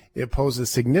time. It poses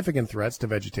significant threats to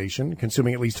vegetation,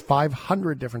 consuming at least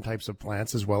 500 different types of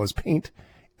plants, as well as paint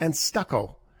and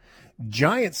stucco.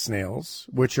 Giant snails,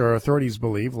 which our authorities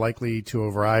believe likely to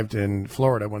have arrived in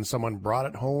Florida when someone brought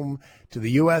it home to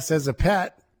the U.S. as a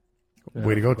pet.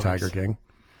 Way to go, Tiger King.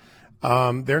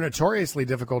 They're notoriously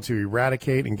difficult to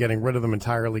eradicate, and getting rid of them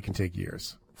entirely can take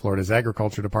years. Florida's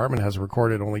Agriculture Department has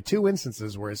recorded only 2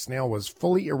 instances where a snail was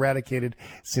fully eradicated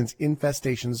since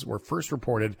infestations were first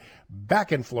reported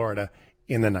back in Florida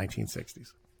in the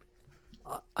 1960s.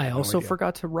 I also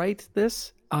forgot to write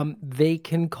this. They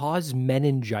can cause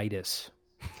meningitis.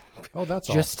 Oh, that's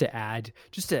just to add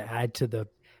to the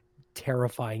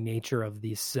terrifying nature of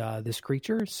this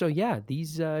creature. So yeah,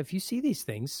 these if you see these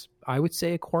things, I would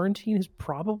say a quarantine is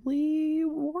probably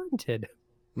warranted.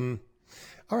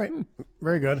 All right,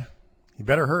 very good. You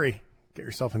better hurry. Get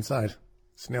yourself inside.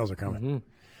 Snails are coming. Mm-hmm.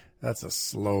 That's a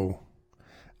slow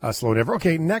differ.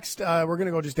 Okay, next we're going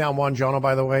to go just down one, Jono,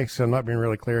 by the way, so I'm not being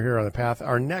really clear here on the path.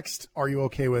 Our next Are You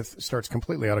Okay With starts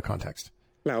completely out of context.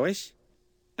 Lois,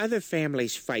 other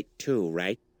families fight too,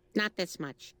 right? Not this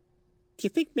much. Do you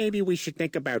think maybe we should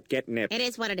think about getting it? It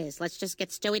is what it is. Let's just get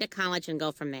Stewie to college and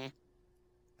go from there.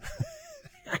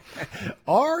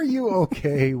 Are you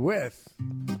okay with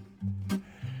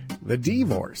the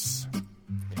divorce?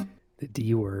 The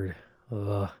D word.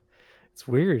 It's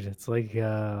weird. It's like,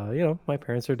 my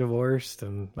parents are divorced,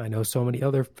 and I know so many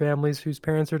other families whose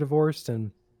parents are divorced,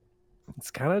 and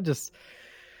it's kind of just,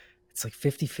 it's like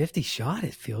 50-50 shot,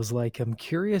 it feels like. I'm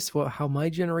curious how my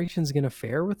generation's going to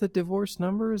fare with the divorce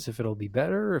numbers, if it'll be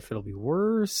better, if it'll be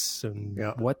worse, and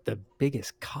what the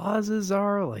biggest causes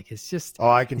are. Like, it's just... Oh,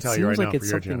 I can tell you right now for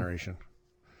your generation.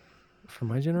 For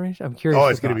my generation? I'm curious. Oh,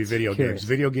 it's going to be video games.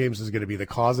 Video games is going to be the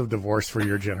cause of divorce for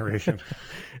your generation.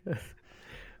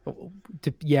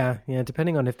 Yeah,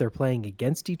 depending on if they're playing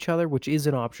against each other, which is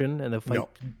an option, and the fight.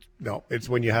 No, it's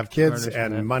when you have kids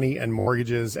and money and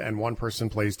mortgages, and one person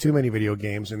plays too many video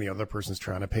games and the other person's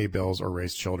trying to pay bills or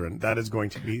raise children. That is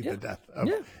going to be the death of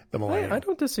the millennium. I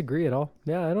don't disagree at all.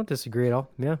 Yeah, I don't disagree at all.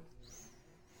 Yeah.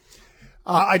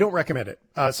 I don't recommend it.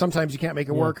 Sometimes you can't make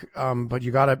it work, but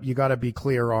you gotta be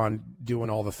clear on doing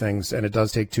all the things, and it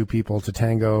does take two people to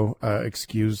tango.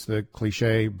 Excuse the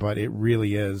cliche, but it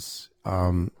really is.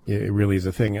 It really is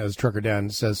a thing. As Trucker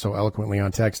Dan says so eloquently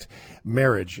on text,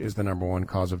 marriage is the number one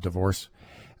cause of divorce.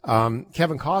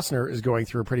 Kevin Costner is going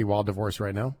through a pretty wild divorce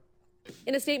right now.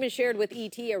 In a statement shared with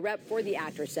ET, a rep for the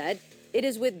actor said, "It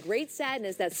is with great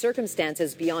sadness that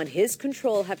circumstances beyond his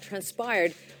control have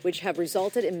transpired, which have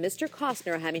resulted in Mr.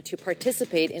 Costner having to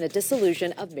participate in a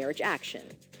dissolution of marriage action."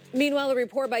 Meanwhile, a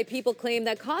report by People claimed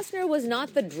that Costner was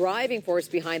not the driving force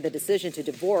behind the decision to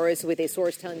divorce, with a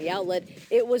source telling the outlet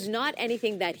it was not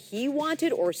anything that he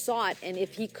wanted or sought, and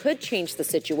if he could change the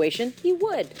situation, he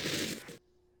would.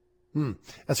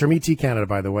 That's from ET Canada,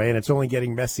 by the way, and it's only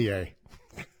getting messier.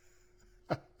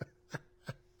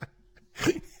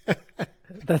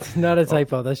 That's not a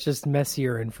typo. That's just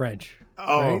messier in French.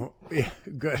 Oh, right? Yeah,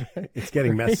 good. It's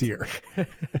getting messier.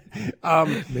 In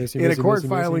a court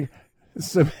filing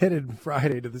submitted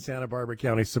Friday to the Santa Barbara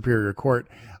County Superior Court,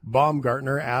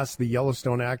 Baumgartner asked the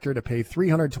Yellowstone actor to pay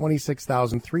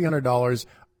 $326,300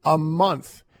 a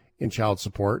month in child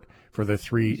support for the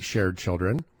three shared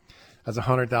children. That's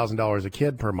 $100,000 a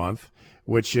kid per month,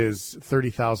 which is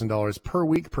 $30,000 per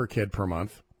week per kid per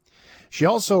month. She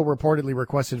also reportedly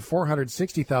requested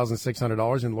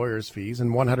 $460,600 in lawyers' fees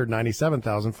and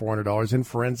 $197,400 in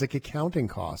forensic accounting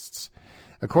costs.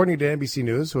 According to NBC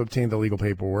News, who obtained the legal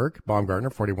paperwork, Baumgartner,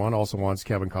 41, also wants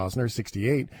Kevin Costner,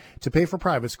 68, to pay for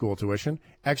private school tuition,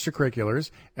 extracurriculars,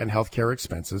 and health care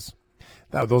expenses.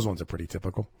 Those ones are pretty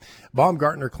typical.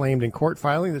 Baumgartner claimed in court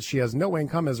filing that she has no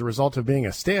income as a result of being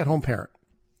a stay-at-home parent.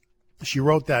 She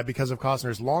wrote that because of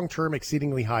Costner's long-term,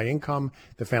 exceedingly high income,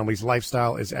 the family's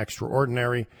lifestyle is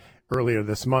extraordinary. Earlier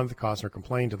this month, Costner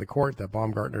complained to the court that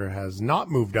Baumgartner has not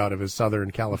moved out of his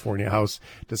Southern California house,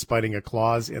 despite a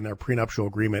clause in their prenuptial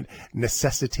agreement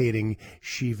necessitating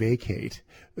she vacate.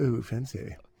 Ooh,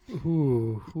 fancy.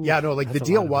 Ooh, yeah, no, like the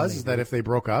deal was that if they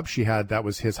broke up, that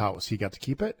was his house. He got to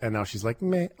keep it, and now she's like,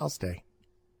 meh, I'll stay.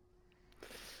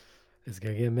 It's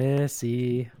going to get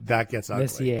messy. That gets ugly.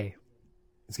 Messier.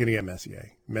 It's going to get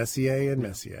Messier. Messier and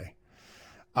Messier.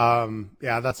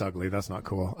 Yeah, that's ugly. That's not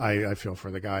cool. I feel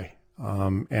for the guy.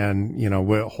 And,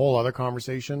 a whole other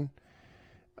conversation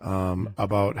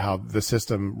about how the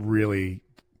system really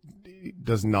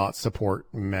does not support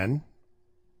men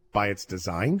by its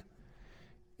design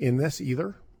in this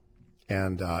either.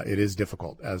 And it is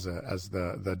difficult as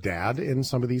the dad in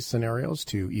some of these scenarios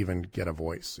to even get a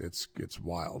voice. It's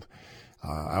wild.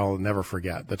 I'll never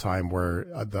forget the time where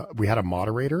we had a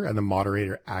moderator, and the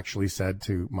moderator actually said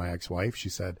to my ex-wife, she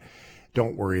said,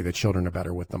 "Don't worry, the children are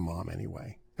better with the mom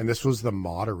anyway." And this was the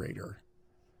moderator.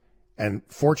 And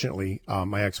fortunately,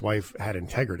 my ex-wife had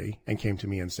integrity and came to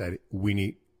me and said, we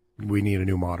need a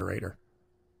new moderator.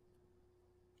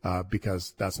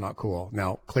 Because that's not cool.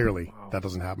 Now, clearly, that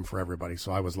doesn't happen for everybody,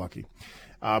 so I was lucky.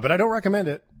 But I don't recommend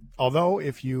it. Although,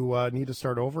 if you need to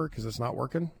start over because it's not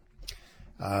working,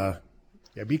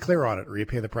 be clear on it, or you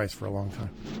pay the price for a long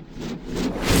time.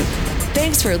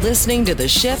 Thanks for listening to the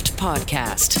Shift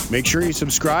Podcast. Make sure you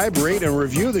subscribe, rate, and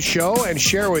review the show, and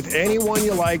share with anyone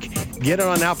you like. Get it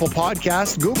on Apple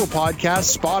Podcasts, Google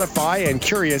Podcasts, Spotify, and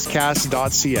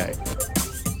CuriousCast.ca.